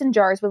in mason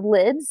jars with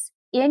lids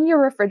in your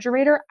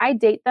refrigerator. I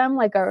date them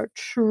like a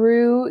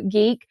true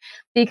geek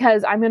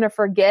because I'm going to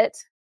forget.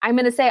 I'm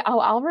going to say, oh,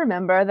 I'll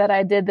remember that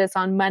I did this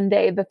on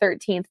Monday the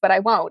 13th, but I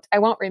won't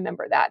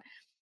remember that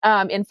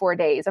in 4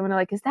 days. I'm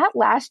going to is that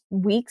last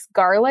week's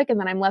garlic? And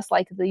then I'm less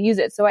likely to use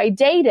it. So I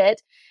date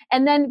it.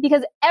 And then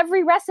because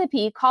every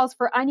recipe calls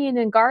for onion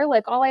and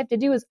garlic, all I have to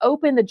do is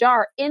open the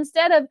jar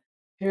instead of,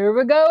 here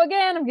we go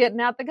again. I'm getting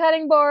out the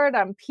cutting board.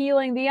 I'm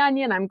peeling the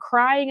onion. I'm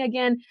crying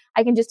again.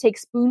 I can just take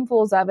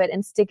spoonfuls of it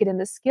and stick it in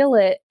the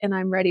skillet and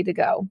I'm ready to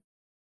go.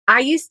 I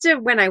used to,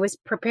 when I was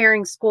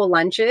preparing school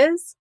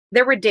lunches,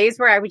 there were days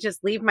where I would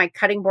just leave my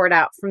cutting board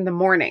out from the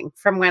morning,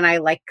 from when I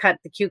cut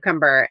the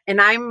cucumber. And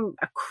I'm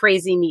a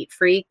crazy neat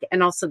freak.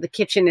 And also the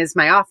kitchen is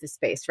my office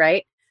space,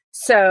 right?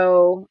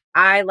 So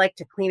I like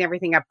to clean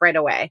everything up right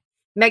away.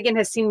 Megan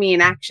has seen me in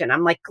action.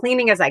 I'm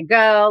cleaning as I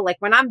go.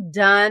 When I'm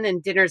done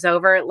and dinner's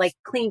over,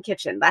 clean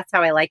kitchen. That's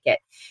how I like it.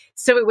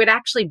 So it would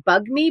actually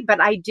bug me.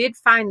 But I did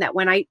find that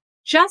when I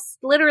just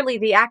literally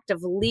the act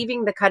of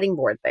leaving the cutting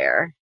board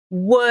there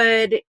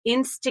would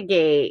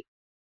instigate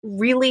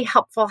really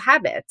helpful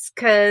habits,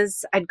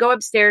 because I'd go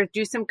upstairs,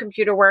 do some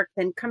computer work,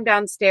 then come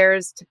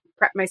downstairs to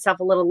prep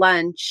myself a little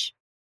lunch.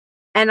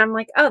 And I'm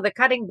like, oh, the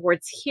cutting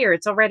board's here.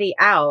 It's already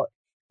out.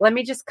 let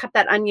me just cut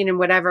that onion and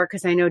whatever,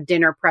 because I know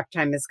dinner prep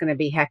time is going to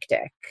be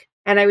hectic.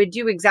 And I would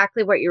do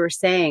exactly what you were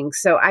saying.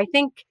 So I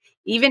think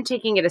even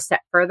taking it a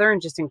step further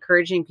and just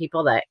encouraging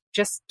people that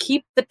just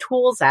keep the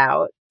tools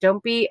out.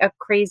 Don't be a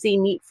crazy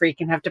neat freak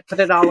and have to put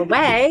it all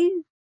away,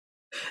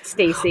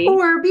 Stacey.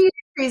 Or be a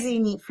crazy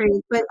neat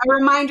freak, but a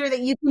reminder that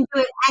you can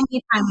do it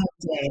any time of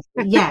the day.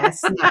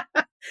 Yes. Yeah.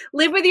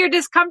 Live with your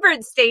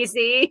discomfort,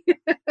 Stacey.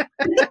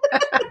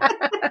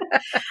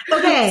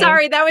 Okay.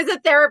 Sorry, that was a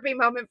therapy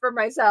moment for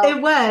myself.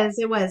 It was.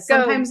 Go.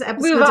 Sometimes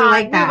episodes Move are on,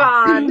 like that.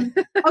 Move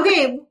on.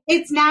 Okay,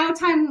 it's now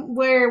time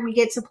where we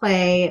get to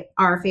play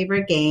our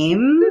favorite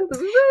game,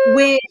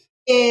 which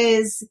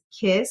is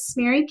Kiss,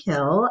 Marry,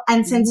 Kill.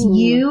 And since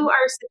you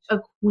are such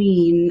a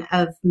queen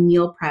of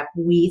meal prep,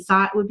 we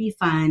thought it would be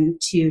fun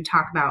to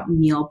talk about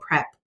meal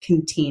prep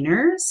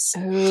containers.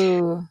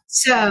 Ooh.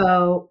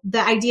 So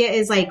the idea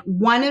is like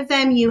one of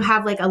them you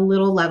have like a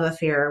little love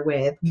affair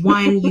with,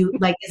 one you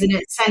like is an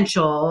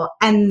essential,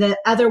 and the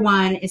other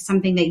one is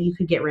something that you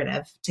could get rid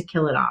of to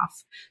kill it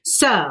off.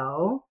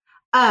 So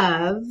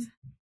of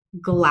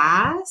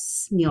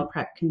glass meal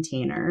prep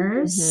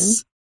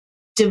containers,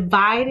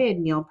 divided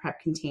meal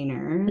prep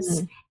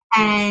containers,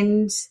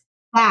 and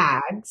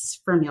bags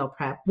for meal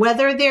prep,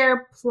 whether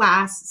they're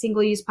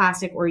single-use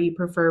plastic or you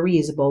prefer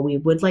reusable, we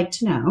would like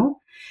to know.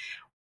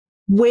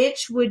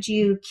 Which would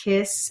you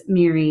kiss,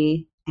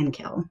 marry, and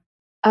kill?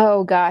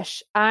 Oh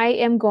gosh, I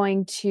am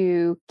going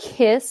to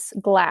kiss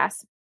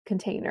glass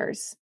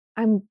containers.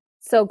 I'm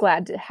so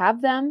glad to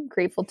have them,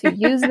 grateful to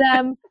use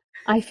them.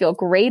 I feel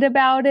great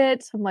about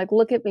it. I'm like,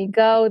 look at me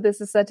go. This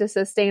is such a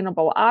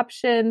sustainable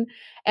option.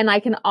 And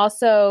I can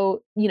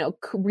also,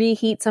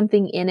 reheat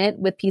something in it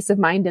with peace of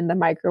mind in the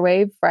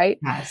microwave, right?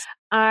 Yes.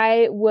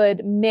 I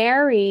would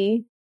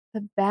marry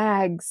the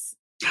bags.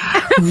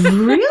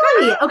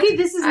 Really? Okay,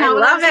 this is not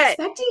what I was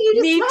expecting you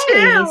to Me say.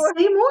 too.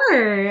 Say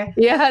more.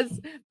 Yes,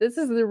 this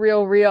is the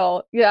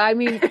real. Yeah, I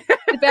mean,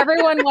 if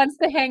everyone wants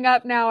to hang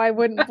up now, I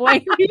wouldn't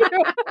blame you.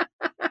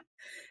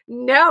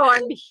 No,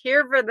 I'm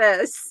here for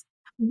this.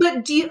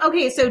 But do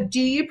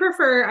you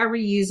prefer a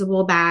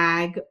reusable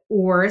bag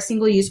or a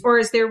single use, or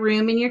is there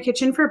room in your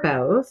kitchen for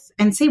both?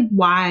 And say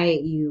why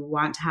you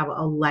want to have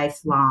a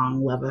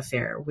lifelong love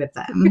affair with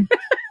them.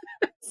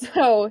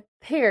 So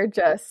they're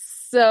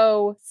just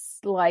so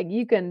like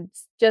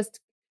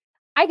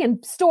I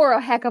can store a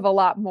heck of a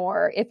lot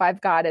more if I've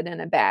got it in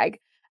a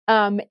bag.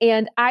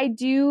 And I've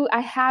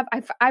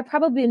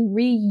probably been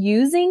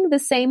reusing the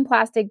same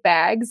plastic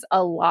bags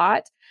a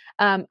lot.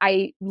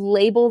 I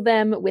label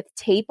them with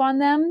tape on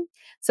them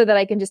so that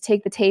I can just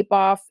take the tape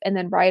off and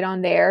then write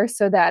on there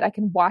so that I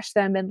can wash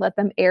them and let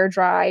them air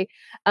dry.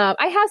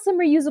 I have some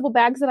reusable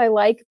bags that I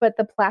like, but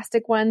the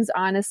plastic ones,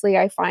 honestly,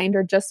 I find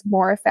are just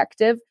more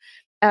effective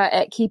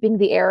at keeping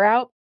the air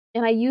out.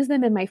 And I use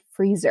them in my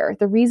freezer.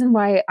 The reason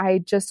why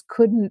I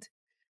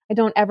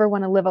don't ever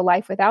want to live a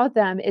life without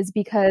them is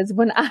because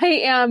when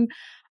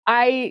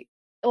I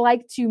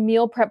like to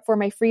meal prep for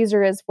my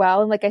freezer as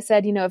well. And like I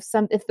said,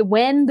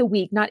 when the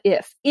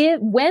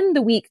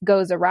week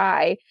goes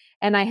awry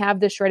and I have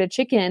the shredded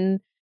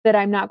chicken that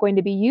I'm not going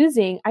to be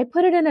using, I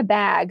put it in a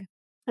bag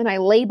and I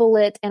label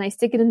it and I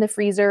stick it in the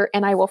freezer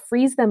and I will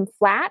freeze them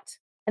flat.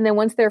 And then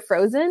once they're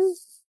frozen,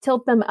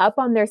 tilt them up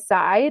on their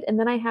side. And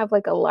then I have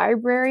like a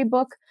library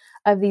book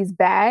of these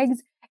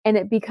bags, and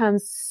it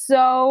becomes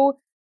so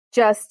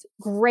just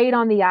great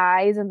on the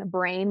eyes and the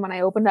brain when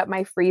I open up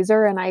my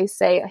freezer and I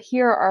say,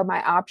 here are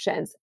my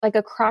options. Like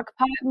a crock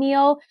pot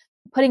meal,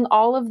 putting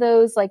all of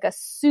those like a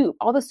soup,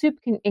 all the soup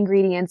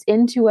ingredients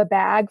into a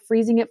bag,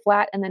 freezing it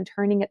flat and then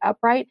turning it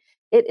upright.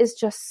 It is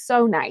just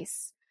so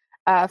nice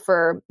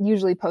for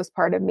usually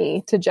postpartum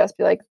me to just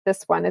be like,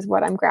 this one is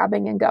what I'm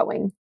grabbing and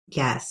going.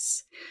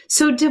 Yes.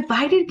 So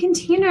divided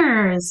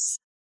containers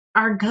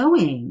are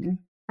going.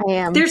 I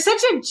am. They're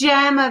such a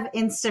gem of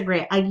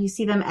Instagram. Like you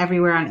see them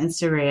everywhere on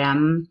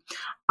Instagram.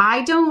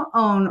 I don't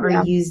own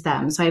or use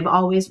them. So I've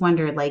always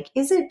wondered, like,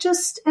 is it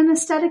just an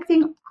aesthetic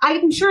thing?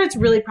 I'm sure it's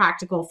really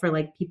practical for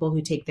like people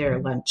who take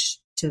their lunch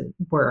to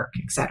work,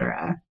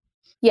 etc.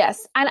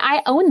 Yes. And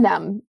I own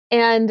them.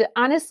 And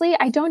honestly,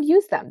 I don't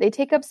use them. They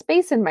take up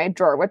space in my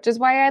drawer, which is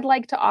why I'd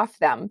like to off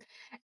them.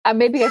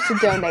 Maybe I should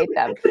donate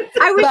them.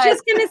 I was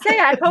just going to say,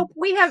 I hope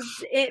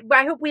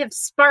we have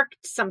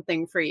sparked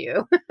something for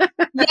you.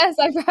 Yes,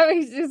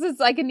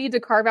 I can need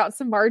to carve out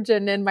some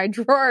margin in my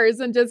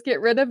drawers and just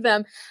get rid of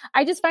them.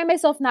 I just find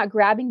myself not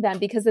grabbing them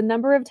because the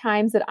number of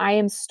times that I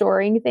am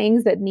storing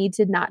things that need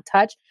to not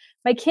touch.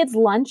 My kids'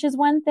 lunch is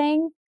one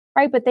thing,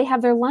 right? But they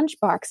have their lunch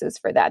boxes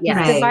for that.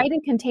 Yeah. These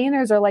divided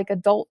containers are like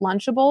adult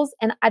Lunchables,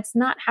 and it's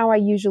not how I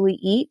usually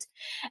eat.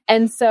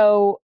 And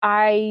so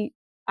I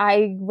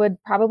would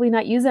probably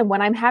not use them.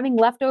 When I'm having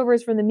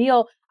leftovers from the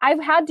meal,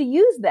 I've had to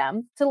use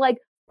them to like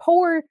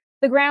pour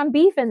the ground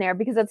beef in there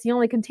because that's the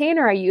only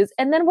container I use.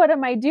 And then what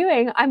am I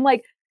doing? I'm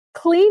like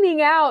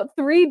cleaning out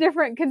 3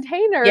 different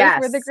containers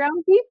where the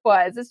ground beef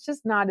was. It's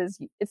just not as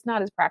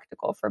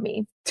practical for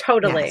me.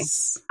 Totally.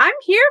 Yes. I'm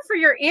here for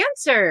your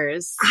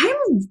answers.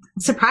 I'm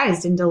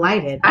surprised and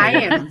delighted.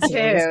 I am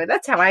too.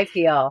 That's how I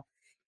feel.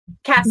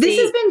 Cassy. This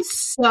has been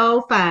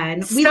so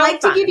fun. We'd like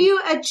to give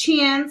you a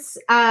chance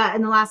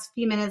in the last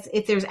few minutes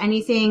if there's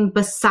anything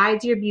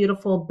besides your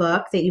beautiful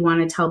book that you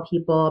want to tell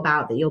people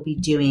about that you'll be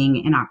doing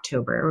in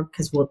October,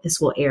 because this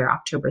will air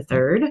October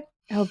 3rd.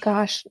 Oh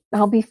gosh,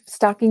 I'll be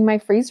stocking my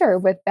freezer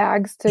with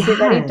bags to get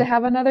ready to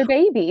have another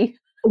baby.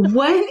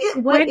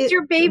 When's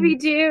your baby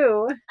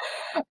due?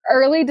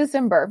 Early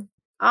December.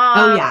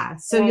 Oh yeah.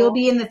 So you'll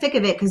be in the thick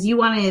of it because you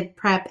want to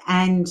prep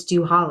and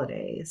do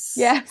holidays.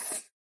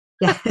 Yes.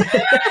 Yeah.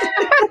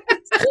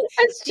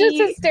 It's just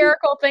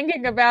hysterical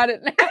thinking about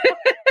it now.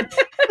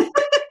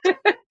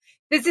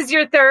 This is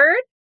your third?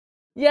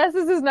 Yes,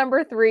 this is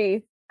number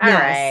 3. All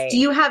right. Do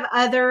you have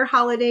other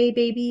holiday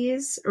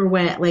babies or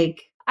what?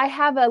 Like, I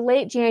have a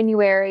late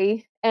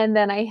January, and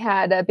then I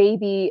had a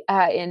baby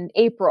in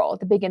April, at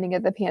the beginning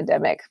of the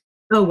pandemic.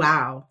 oh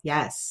wow,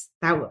 yes,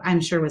 that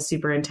I'm sure was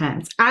super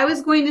intense. I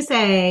was going to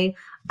say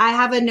I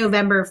have a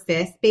November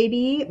 5th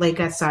baby, like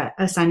a son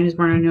who's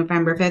born on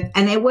November 5th.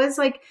 And it was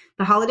like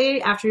the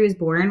holiday after he was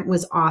born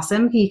was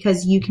awesome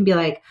because you can be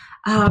like,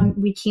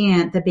 we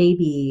can't, the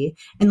baby,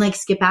 and like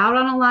skip out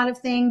on a lot of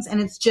things. And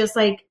it's just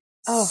like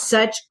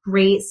such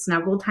great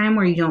snuggle time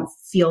where you don't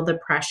feel the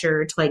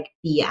pressure to like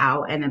be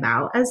out and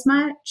about as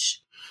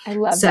much. I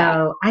love that.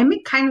 So I'm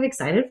kind of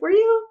excited for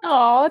you.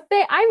 Oh,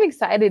 I'm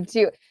excited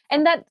too.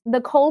 And that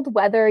the cold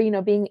weather,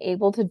 being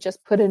able to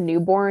just put a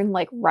newborn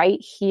like right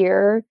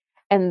here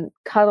and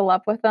cuddle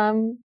up with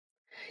them.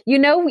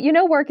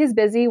 Work is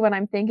busy when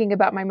I'm thinking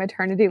about my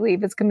maternity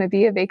leave. It's going to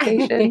be a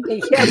vacation.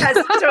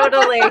 Yes,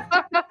 totally.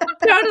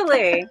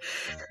 Totally.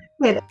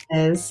 It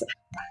is.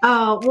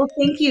 Oh, well,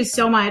 thank you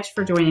so much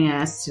for joining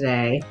us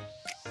today.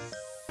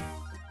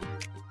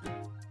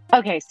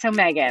 Okay, so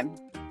Megan,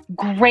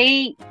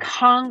 great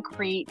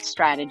concrete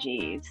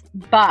strategies,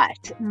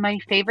 but my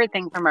favorite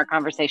thing from our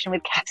conversation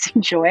with Cassy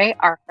and Joy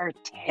are her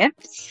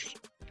tips.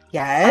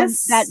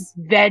 Yes. That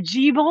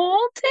veggie bowl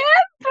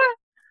tip.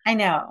 I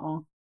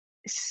know.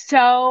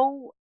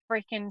 So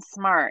freaking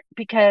smart,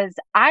 because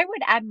I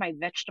would add my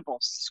vegetable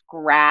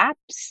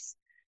scraps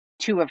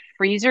to a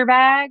freezer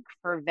bag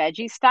for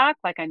veggie stock,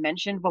 like I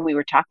mentioned when we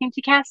were talking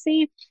to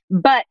Cassy,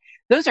 but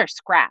those are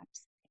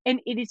scraps.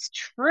 And it is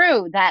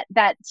true that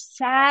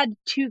sad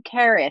 2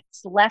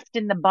 carrots left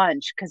in the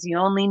bunch because you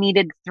only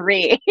needed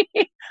 3,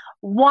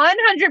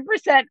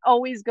 100%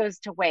 always goes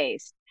to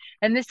waste.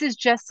 And this is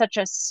just such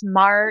a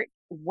smart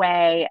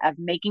way of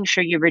making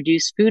sure you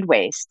reduce food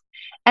waste.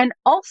 And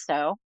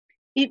also,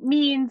 it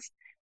means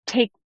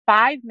take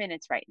 5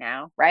 minutes right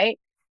now, right?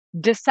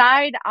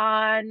 Decide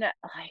on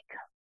like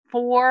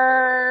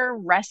 4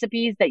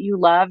 recipes that you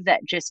love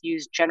that just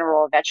use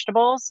general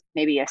vegetables,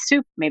 maybe a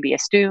soup, maybe a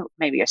stew,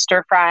 maybe a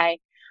stir fry.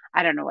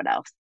 I don't know what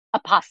else. A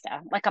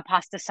pasta, like a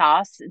pasta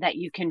sauce that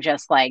you can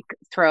just like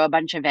throw a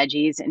bunch of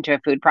veggies into a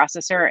food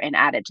processor and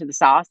add it to the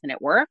sauce and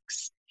it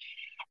works.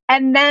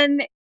 And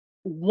then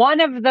one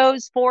of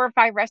those 4 or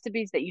 5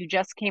 recipes that you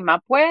just came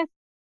up with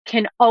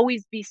can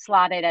always be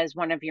slotted as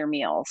one of your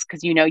meals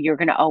because you're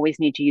going to always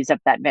need to use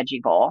up that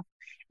veggie bowl.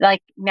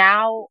 Like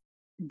now,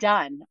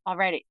 done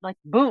already. Like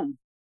boom,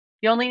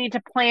 you only need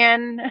to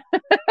plan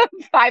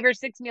 5 or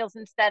 6 meals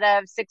instead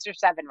of 6 or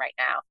 7 right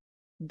now.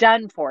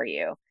 Done for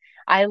you.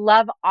 I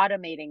love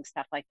automating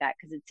stuff like that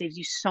because it saves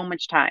you so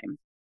much time.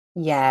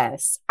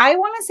 Yes. I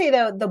want to say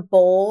though, the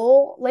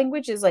bowl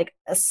language is like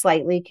a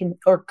slightly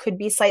could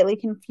be slightly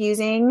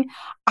confusing.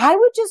 I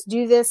would just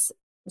do this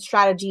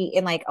strategy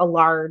in like a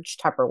large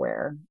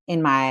Tupperware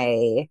in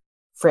my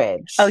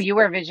fridge. Oh, you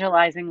were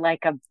visualizing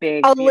like a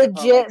big,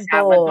 legit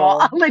bowl.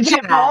 A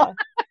legit bowl.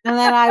 And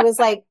then I was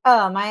like,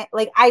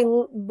 I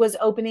was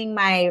opening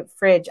my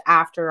fridge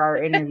after our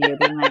interview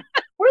being like,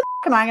 where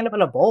the am I going to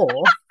put a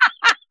bowl?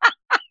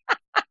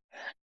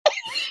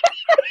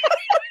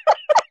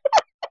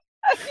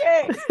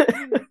 Okay.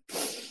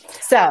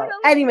 So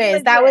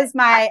anyways, that was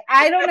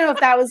I don't know if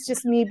that was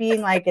just me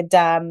being like a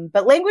dumb,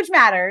 but language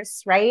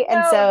matters, right?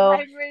 And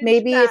so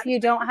maybe if you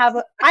don't have,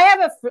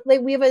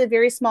 we have a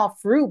very small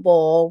fruit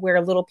bowl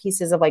where little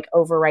pieces of like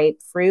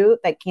overripe fruit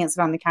that can't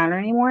sit on the counter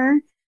anymore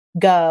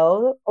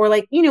go, or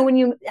like, when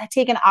you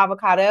take an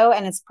avocado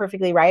and it's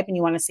perfectly ripe and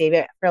you want to save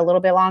it for a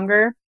little bit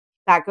longer,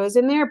 that goes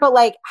in there. But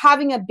like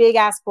having a big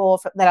ass bowl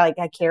that like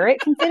a carrot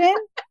can fit in,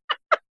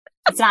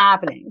 it's not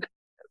happening.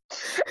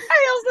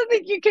 I also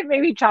think you can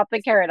maybe chop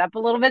the carrot up a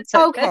little bit.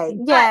 So okay.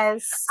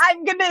 Yes.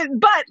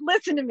 But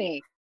listen to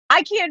me.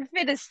 I can't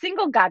fit a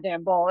single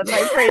goddamn bowl in my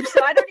fridge.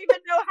 So I don't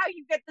even know how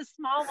you get the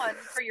small one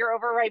for your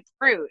overripe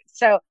fruit.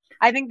 So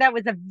I think that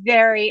was a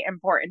very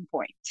important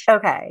point.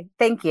 Okay.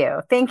 Thank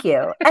you.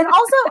 And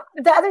also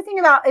the other thing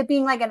about it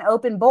being like an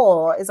open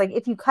bowl is like,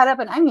 if you cut up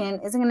an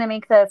onion, isn't going to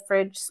make the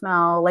fridge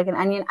smell like an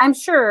onion. I'm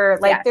sure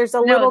there's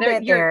a little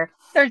bit there.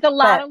 There's a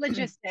lot of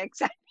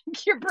logistics.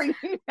 You're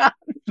bringing up.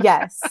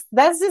 Yes,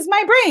 this is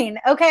my brain.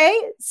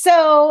 Okay.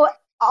 So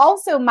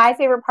also, my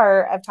favorite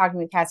part of talking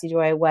with Cassie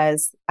Joy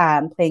was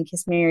playing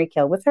Kiss, Marry,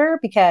 Kill with her,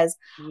 because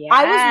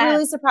I was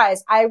really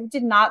surprised. I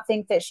did not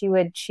think that she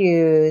would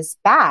choose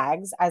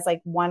bags as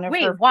like one of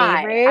her why?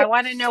 favorite. I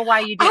want to know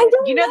why you did.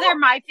 You know they're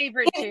my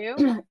favorite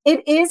too.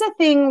 It is a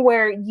thing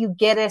where you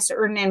get a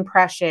certain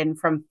impression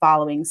from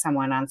following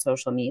someone on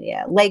social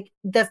media. Like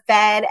the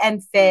Fed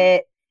and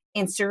Fit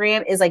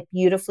Instagram is like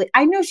beautifully.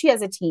 I know she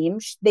has a team.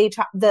 The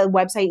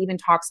website even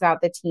talks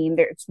about the team.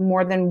 There's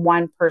more than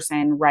one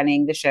person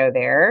running the show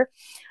there,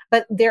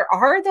 but there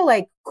are the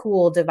like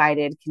cool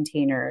divided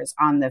containers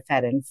on the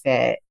Fed and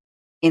Fit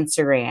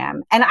Instagram.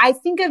 And I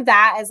think of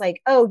that as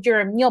like, oh, you're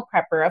a meal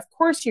prepper. Of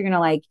course you're going to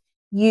like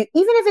even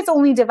if it's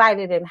only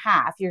divided in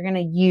half, you're going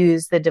to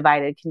use the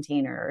divided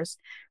containers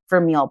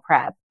for meal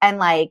prep. And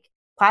like,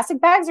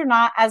 plastic bags are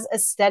not as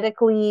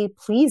aesthetically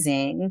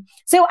pleasing.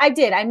 So I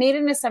made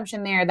an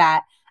assumption there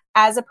that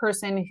as a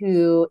person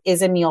who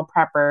is a meal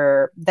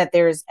prepper, that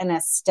there's an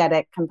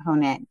aesthetic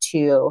component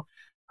to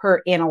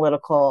her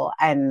analytical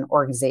and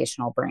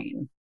organizational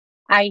brain.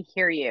 I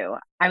hear you.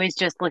 I was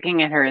just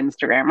looking at her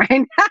Instagram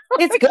right now.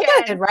 It's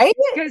good, right?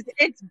 Because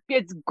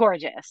it's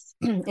gorgeous.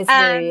 It's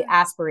very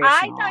aspirational.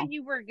 I thought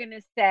you were going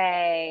to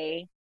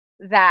say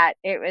that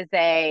it was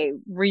a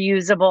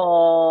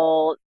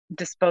reusable,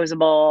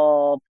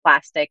 disposable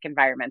plastic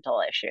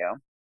environmental issue,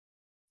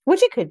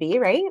 which it could be,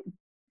 right?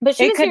 But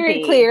she was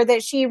very clear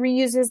that she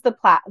reuses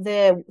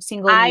the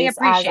single use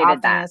as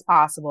often as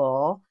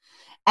possible,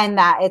 and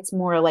that it's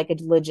more like a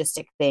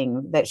logistic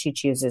thing that she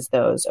chooses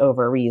those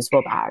over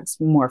reusable bags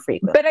more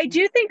frequently. But I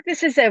do think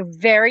this is a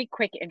very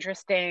quick,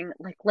 interesting,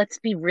 like, let's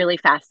be really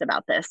fast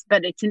about this,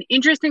 but it's an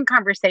interesting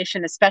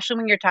conversation, especially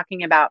when you're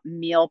talking about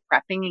meal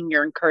prepping and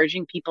you're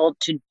encouraging people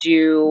to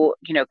do,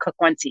 cook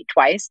once, eat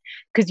twice,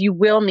 because you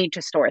will need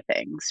to store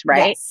things,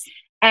 right? Yes.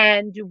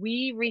 And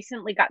we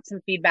recently got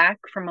some feedback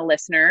from a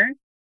listener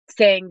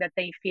saying that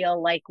they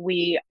feel like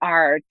we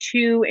are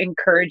too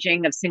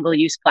encouraging of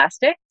single-use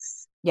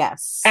plastics.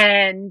 Yes.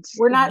 And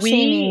we're not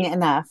shaming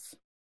enough.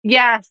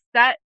 Yes,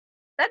 that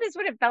is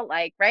what it felt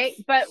like, right?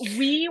 But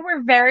we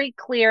were very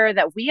clear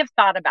that we have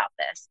thought about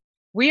this.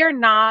 We are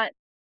not,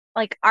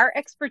 like, our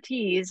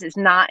expertise is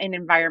not in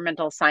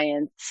environmental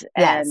science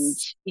and,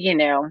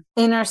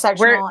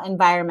 intersectional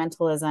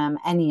environmentalism,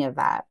 any of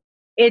that.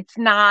 It's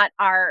not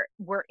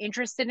we're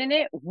interested in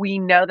it. We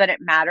know that it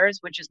matters,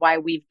 which is why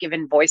we've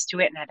given voice to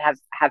it and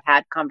have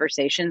had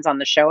conversations on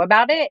the show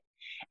about it.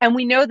 And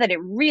we know that it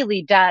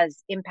really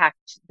does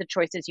impact the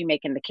choices you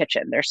make in the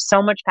kitchen. There's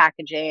so much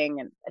packaging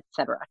and et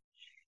cetera.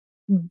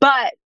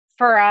 But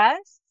for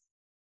us,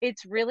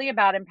 it's really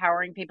about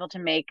empowering people to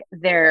make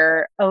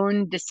their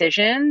own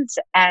decisions.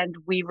 And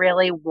we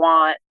really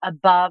want,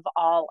 above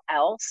all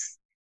else,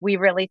 we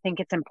really think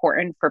it's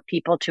important for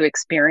people to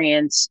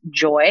experience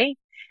joy.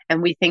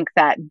 And we think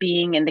that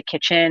being in the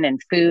kitchen and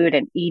food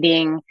and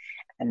eating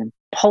and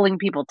pulling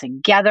people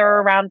together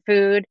around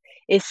food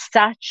is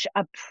such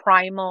a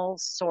primal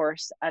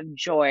source of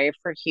joy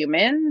for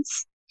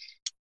humans.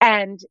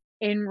 And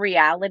in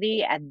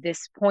reality, at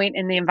this point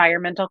in the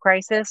environmental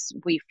crisis,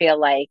 we feel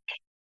like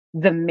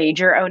the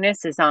major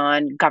onus is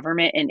on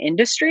government and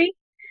industry.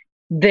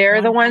 They're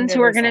 100%. The ones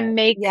who are going to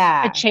make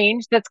a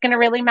change that's going to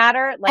really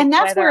matter. Like, and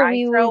that's where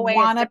we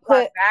want to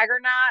put bag or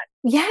not.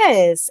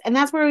 Yes. And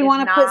that's where we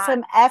want to put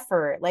some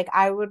effort. Like,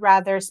 I would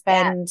rather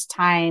spend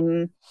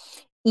time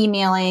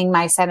emailing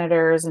my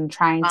senators and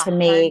trying to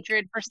make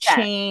 100%.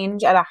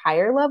 Change at a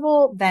higher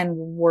level than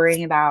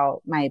worrying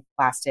about my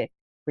plastic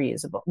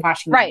reusable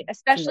washing. Right.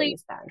 Especially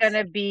going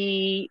to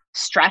be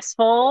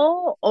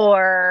stressful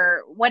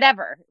or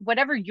whatever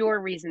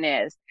your reason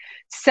is.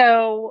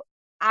 So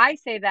I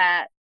say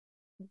that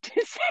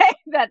to say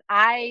that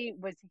I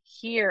was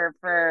here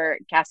for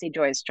Cassie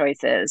Joy's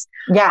choices.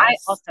 Yes. I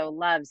also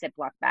love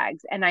Ziploc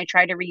bags and I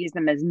try to reuse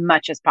them as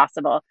much as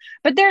possible.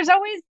 But there's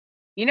always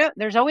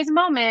a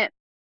moment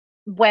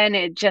when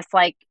it just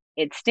like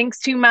it stinks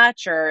too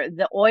much or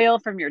the oil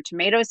from your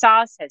tomato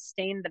sauce has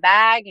stained the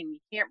bag and you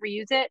can't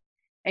reuse it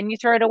and you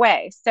throw it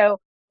away. So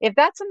if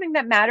that's something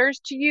that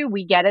matters to you,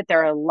 we get it.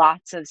 There are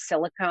lots of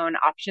silicone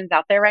options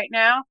out there right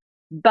now.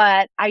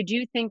 But I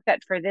do think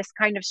that for this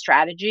kind of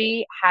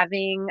strategy,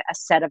 having a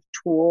set of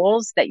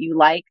tools that you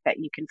like, that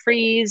you can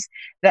freeze,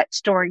 that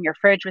store in your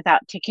fridge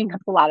without taking up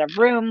a lot of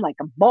room, like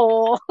a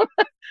bowl,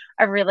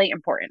 are really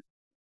important.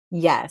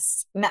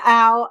 Yes.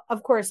 Now,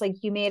 of course,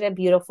 like you made a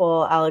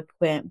beautiful,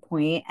 eloquent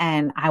point,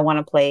 and I want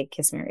to play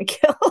Kiss, Marry,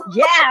 Kill.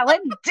 Yeah,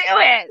 let's do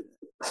it.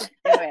 Let's do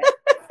it.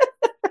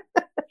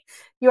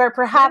 You are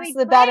perhaps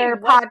the better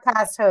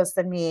podcast host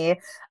than me.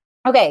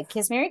 Okay,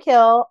 Kiss, Marry,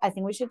 Kill. I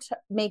think we should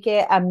make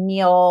it a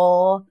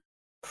meal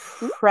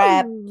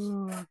prep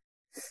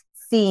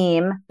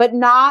theme, but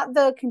not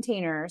the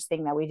containers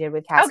thing that we did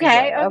with Cassy.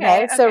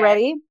 Okay. So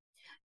ready?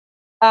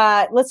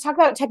 Let's talk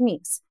about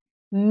techniques.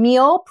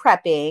 Meal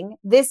prepping.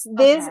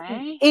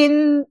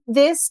 In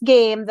this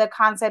game, the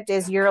concept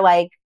is you're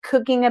like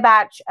cooking a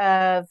batch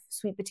of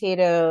sweet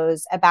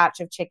potatoes, a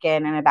batch of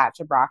chicken, and a batch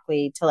of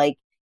broccoli to like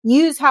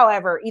use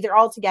however, either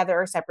all together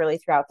or separately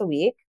throughout the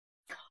week.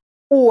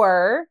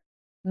 Or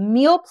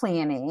meal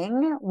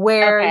planning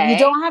where you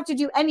don't have to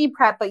do any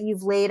prep, but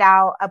you've laid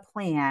out a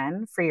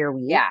plan for your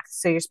week. Yeah.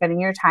 So you're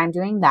spending your time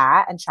doing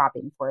that and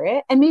shopping for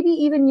it. And maybe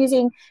even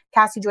using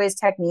Cassie Joy's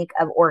technique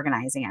of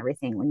organizing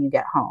everything when you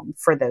get home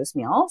for those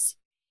meals.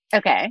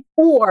 Okay.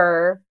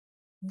 Or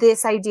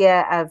this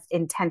idea of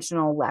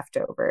intentional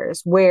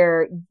leftovers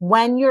where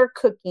when you're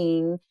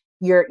cooking,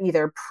 you're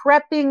either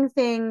prepping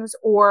things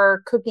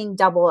or cooking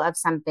double of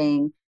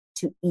something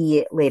to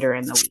eat later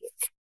in the week.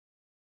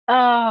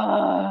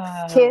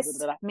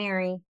 Kiss,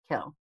 marry,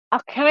 kill.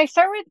 Can I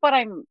start with what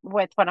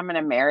I'm going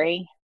to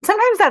marry?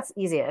 Sometimes that's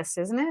easiest,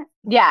 isn't it?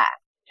 Yeah.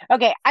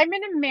 Okay. I'm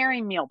going to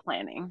marry meal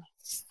planning.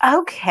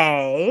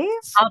 Okay.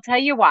 I'll tell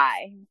you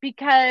why.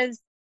 Because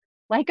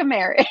like a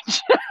marriage,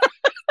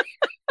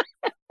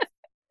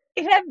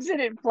 it ebbs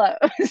and it flows.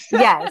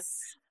 Yes.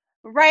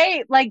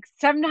 Right? Like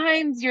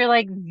sometimes you're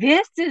like,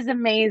 this is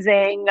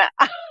amazing.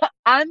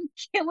 I'm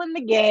killing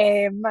the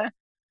game.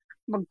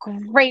 I'm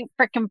a great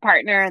freaking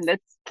partner, and this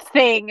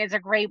thing is a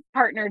great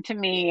partner to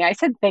me. I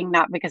said thing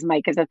not because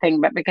Mike is a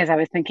thing, but because I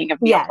was thinking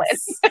of meal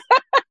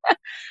planning.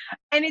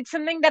 And it's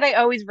something that I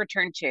always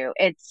return to.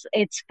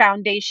 It's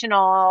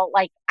foundational.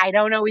 Like I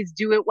don't always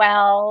do it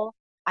well.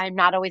 I'm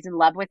not always in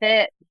love with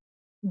it,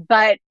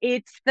 but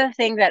it's the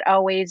thing that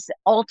always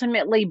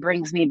ultimately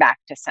brings me back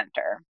to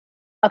center.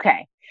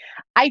 Okay.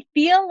 I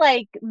feel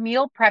like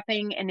meal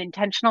prepping and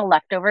intentional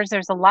leftovers,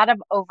 there's a lot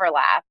of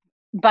overlap.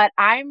 But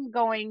I'm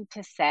going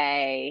to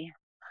say,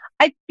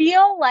 I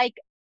feel like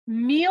tell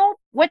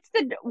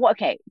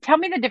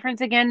me the difference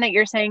again that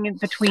you're saying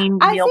between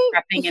meal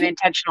prepping and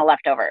intentional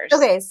leftovers.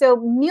 Okay, so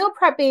meal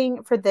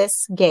prepping for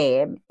this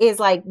game is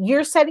like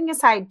you're setting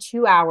aside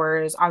 2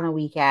 hours on the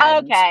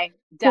weekend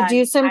to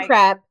do some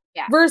prep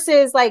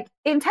versus like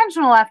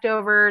intentional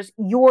leftovers,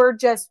 you're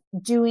just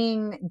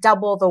doing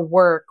double the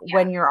work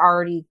when you're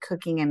already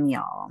cooking a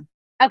meal.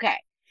 Okay.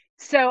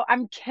 So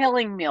I'm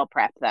killing meal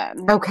prep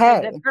then.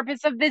 Okay. For the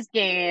purpose of this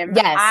game,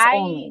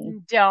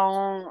 only.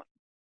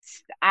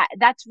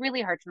 That's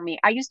really hard for me.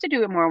 I used to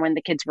do it more when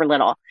the kids were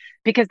little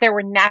because there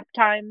were nap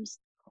times,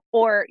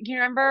 or you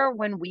remember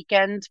when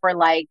weekends were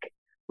like,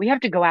 we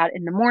have to go out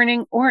in the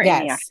morning or in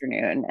the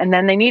afternoon, and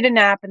then they need a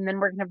nap, and then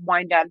we're going to have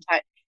wind down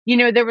time.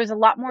 There was a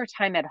lot more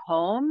time at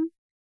home.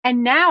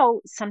 And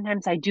now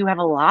sometimes I do have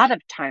a lot of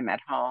time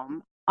at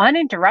home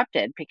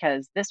uninterrupted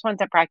because this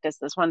one's at practice,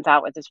 this one's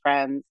out with his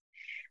friends.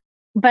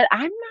 But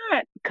I'm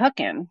not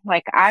cooking.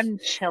 Like I'm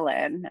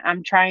chilling.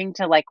 I'm trying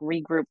to like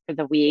regroup for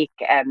the week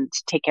and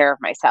take care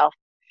of myself.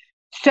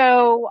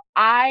 So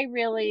I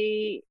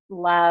really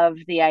love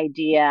the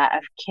idea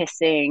of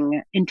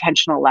kissing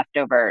intentional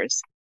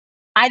leftovers.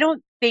 I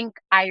don't think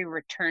I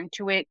return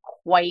to it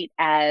quite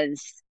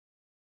as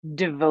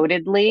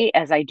devotedly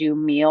as I do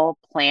meal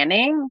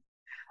planning,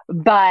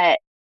 but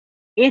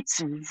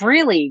it's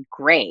really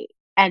great.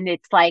 And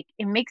it's like,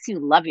 it makes you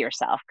love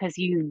yourself because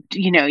you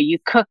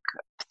cook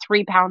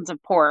 3 pounds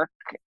of pork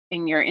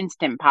in your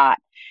Instant Pot.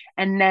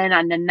 And then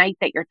on the night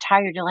that you're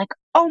tired, you're like,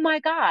 oh my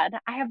God,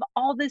 I have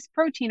all this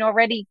protein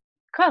already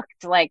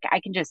cooked. Like I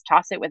can just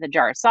toss it with a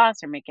jar of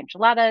sauce or make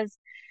enchiladas.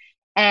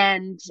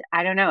 And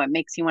I don't know, it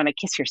makes you want to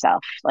kiss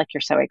yourself. Like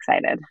you're so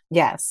excited.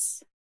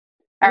 Yes.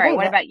 All right.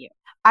 What about you?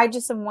 I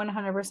just am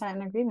 100%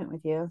 in agreement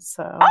with you.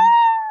 So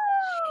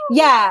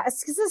yeah,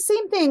 it's the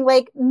same thing.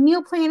 Like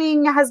meal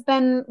planning has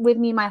been with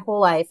me my whole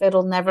life.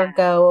 It'll never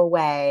go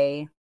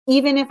away.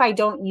 Even if I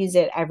don't use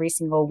it every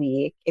single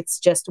week, it's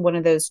just one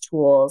of those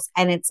tools.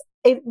 And it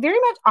very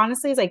much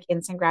honestly is like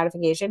instant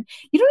gratification.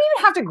 You don't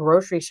even have to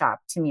grocery shop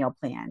to meal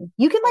plan.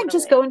 You can like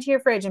just go into your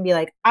fridge and be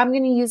like, I'm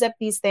going to use up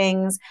these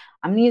things.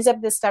 I'm going to use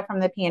up this stuff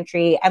from the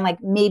pantry. And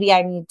like, maybe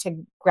I need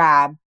to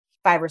grab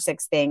 5 or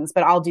 6 things,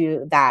 but I'll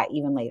do that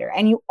even later.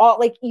 And you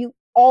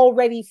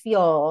already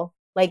feel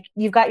like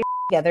you've got your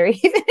together,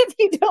 even if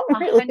you don't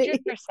really.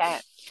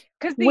 100%.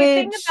 Because the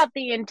thing about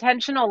the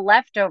intentional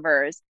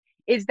leftovers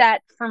is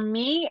that for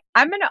me,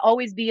 I'm going to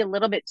always be a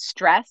little bit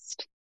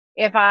stressed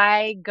if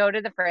I go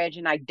to the fridge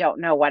and I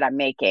don't know what I'm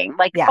making.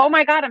 Like, oh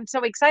my God, I'm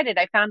so excited.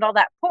 I found all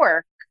that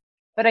pork,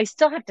 but I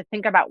still have to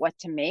think about what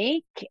to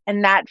make.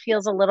 And that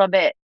feels a little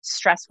bit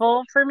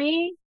stressful for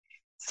me.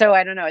 So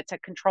I don't know. It's a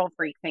control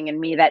freak thing in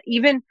me that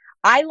even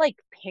I like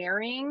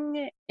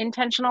pairing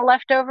intentional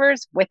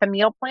leftovers with a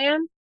meal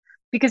plan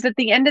because at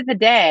the end of the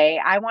day,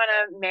 I want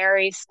to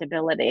marry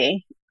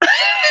stability.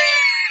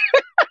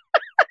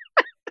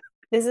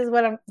 This is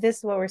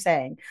what we're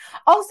saying.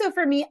 Also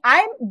for me,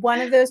 I'm one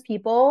of those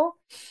people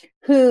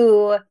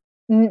who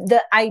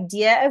the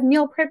idea of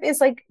meal prep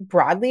is like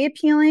broadly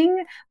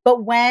appealing,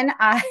 but when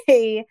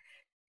I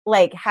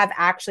like have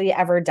actually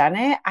ever done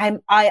it,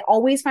 I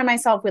always find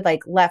myself with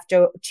like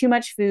too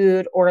much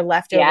food or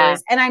leftovers. Yeah.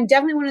 And I'm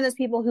definitely one of those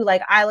people who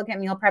like, I look at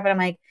meal prep and I'm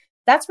like,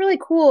 that's really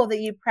cool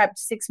that you prepped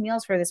 6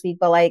 meals for this week,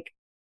 but like,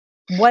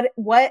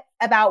 what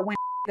about when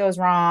goes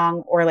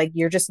wrong or like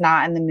you're just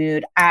not in the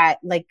mood?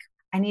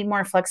 I need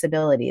more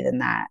flexibility than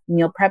that.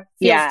 Meal prep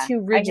feels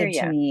too rigid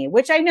to me,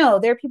 which I know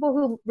there are people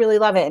who really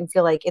love it and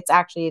feel like it's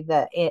actually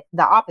the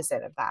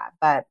opposite of that.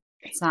 But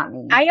It's not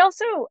me. I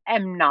also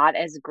am not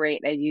as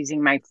great at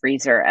using my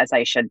freezer as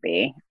I should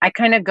be. I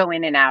kind of go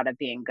in and out of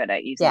being good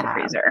at using the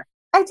freezer.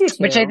 I do too.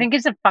 Which I think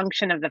is a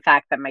function of the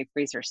fact that my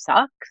freezer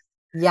sucks.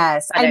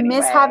 Yes. But I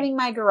miss anyway. having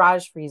my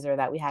garage freezer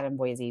that we had in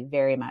Boise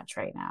very much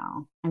right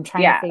now. I'm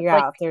trying to figure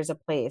out if there's a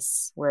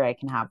place where I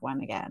can have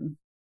one again.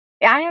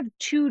 I have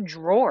 2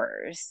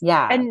 drawers.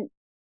 Yeah. And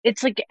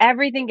it's like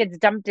everything gets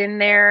dumped in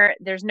there.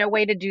 There's no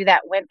way to do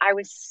that. When I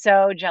was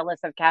so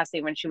jealous of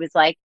Cassy when she was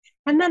like,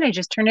 and then I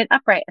just turn it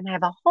upright and I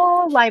have a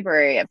whole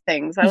library of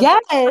things.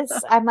 Yes.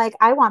 I'm like,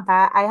 I want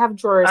that. I have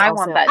drawers I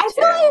also. want that I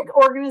too. feel like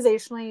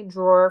organizationally,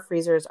 drawer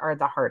freezers are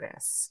the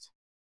hardest.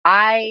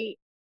 I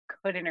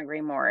couldn't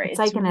agree more. It's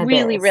like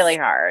really, really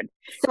hard.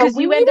 So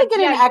we need to get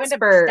an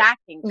expert.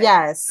 Stacking things.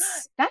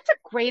 Yes. That's a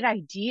great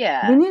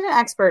idea. We need an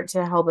expert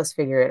to help us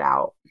figure it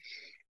out.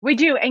 We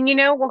do. And you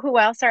know who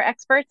else are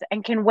experts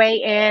and can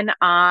weigh in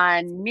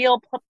on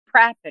meal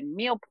prep and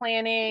meal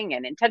planning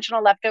and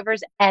intentional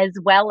leftovers, as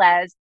well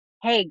as,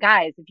 hey,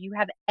 guys, if you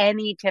have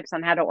any tips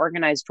on how to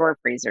organize drawer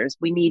freezers,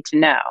 we need to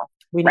know.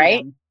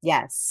 Right?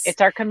 Yes.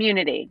 It's our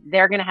community.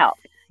 They're going to help.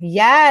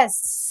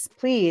 Yes,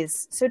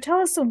 please. So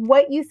tell us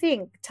what you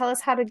think. Tell us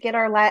how to get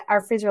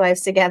our freezer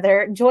lives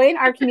together. Join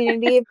our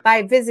community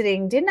by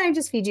visiting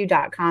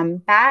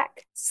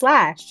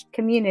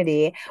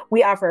didn'tijustfeedyou.com/community.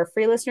 We offer a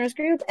free listeners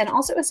group and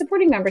also a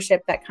supporting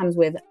membership that comes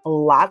with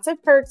lots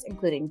of perks,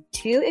 including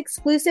 2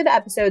 exclusive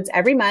episodes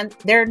every month.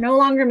 They're no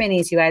longer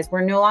minis, you guys.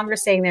 We're no longer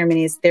saying they're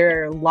minis.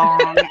 They're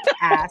long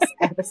ass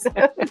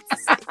episodes.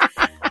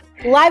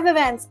 Live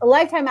events,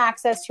 lifetime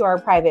access to our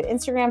private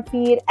Instagram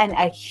feed, and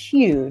a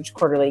huge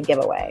quarterly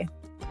giveaway.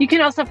 You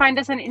can also find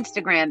us on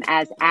Instagram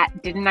as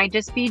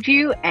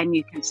 @Didn'tIJustFeedYou, and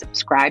you can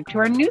subscribe to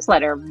our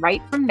newsletter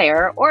right from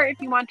there. Or if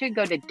you want to,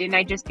 go to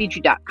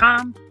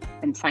didn'tijustfeedyou.com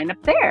and sign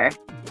up there.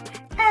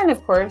 And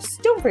of course,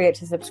 don't forget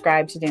to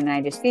subscribe to Didn't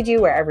I Just Feed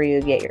You wherever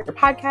you get your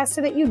podcast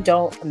so that you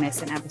don't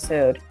miss an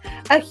episode.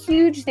 A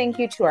huge thank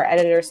you to our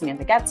editor,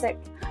 Samantha Getzik.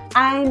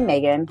 I'm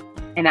Megan.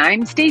 And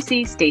I'm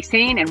Stacy. Stay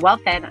sane and well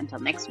fed until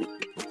next week.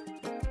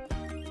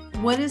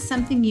 What is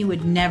something you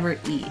would never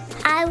eat?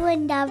 I would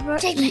never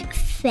eat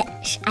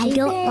fish. I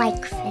don't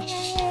like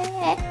fish.